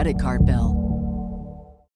Durbin-Marshall credit card bill.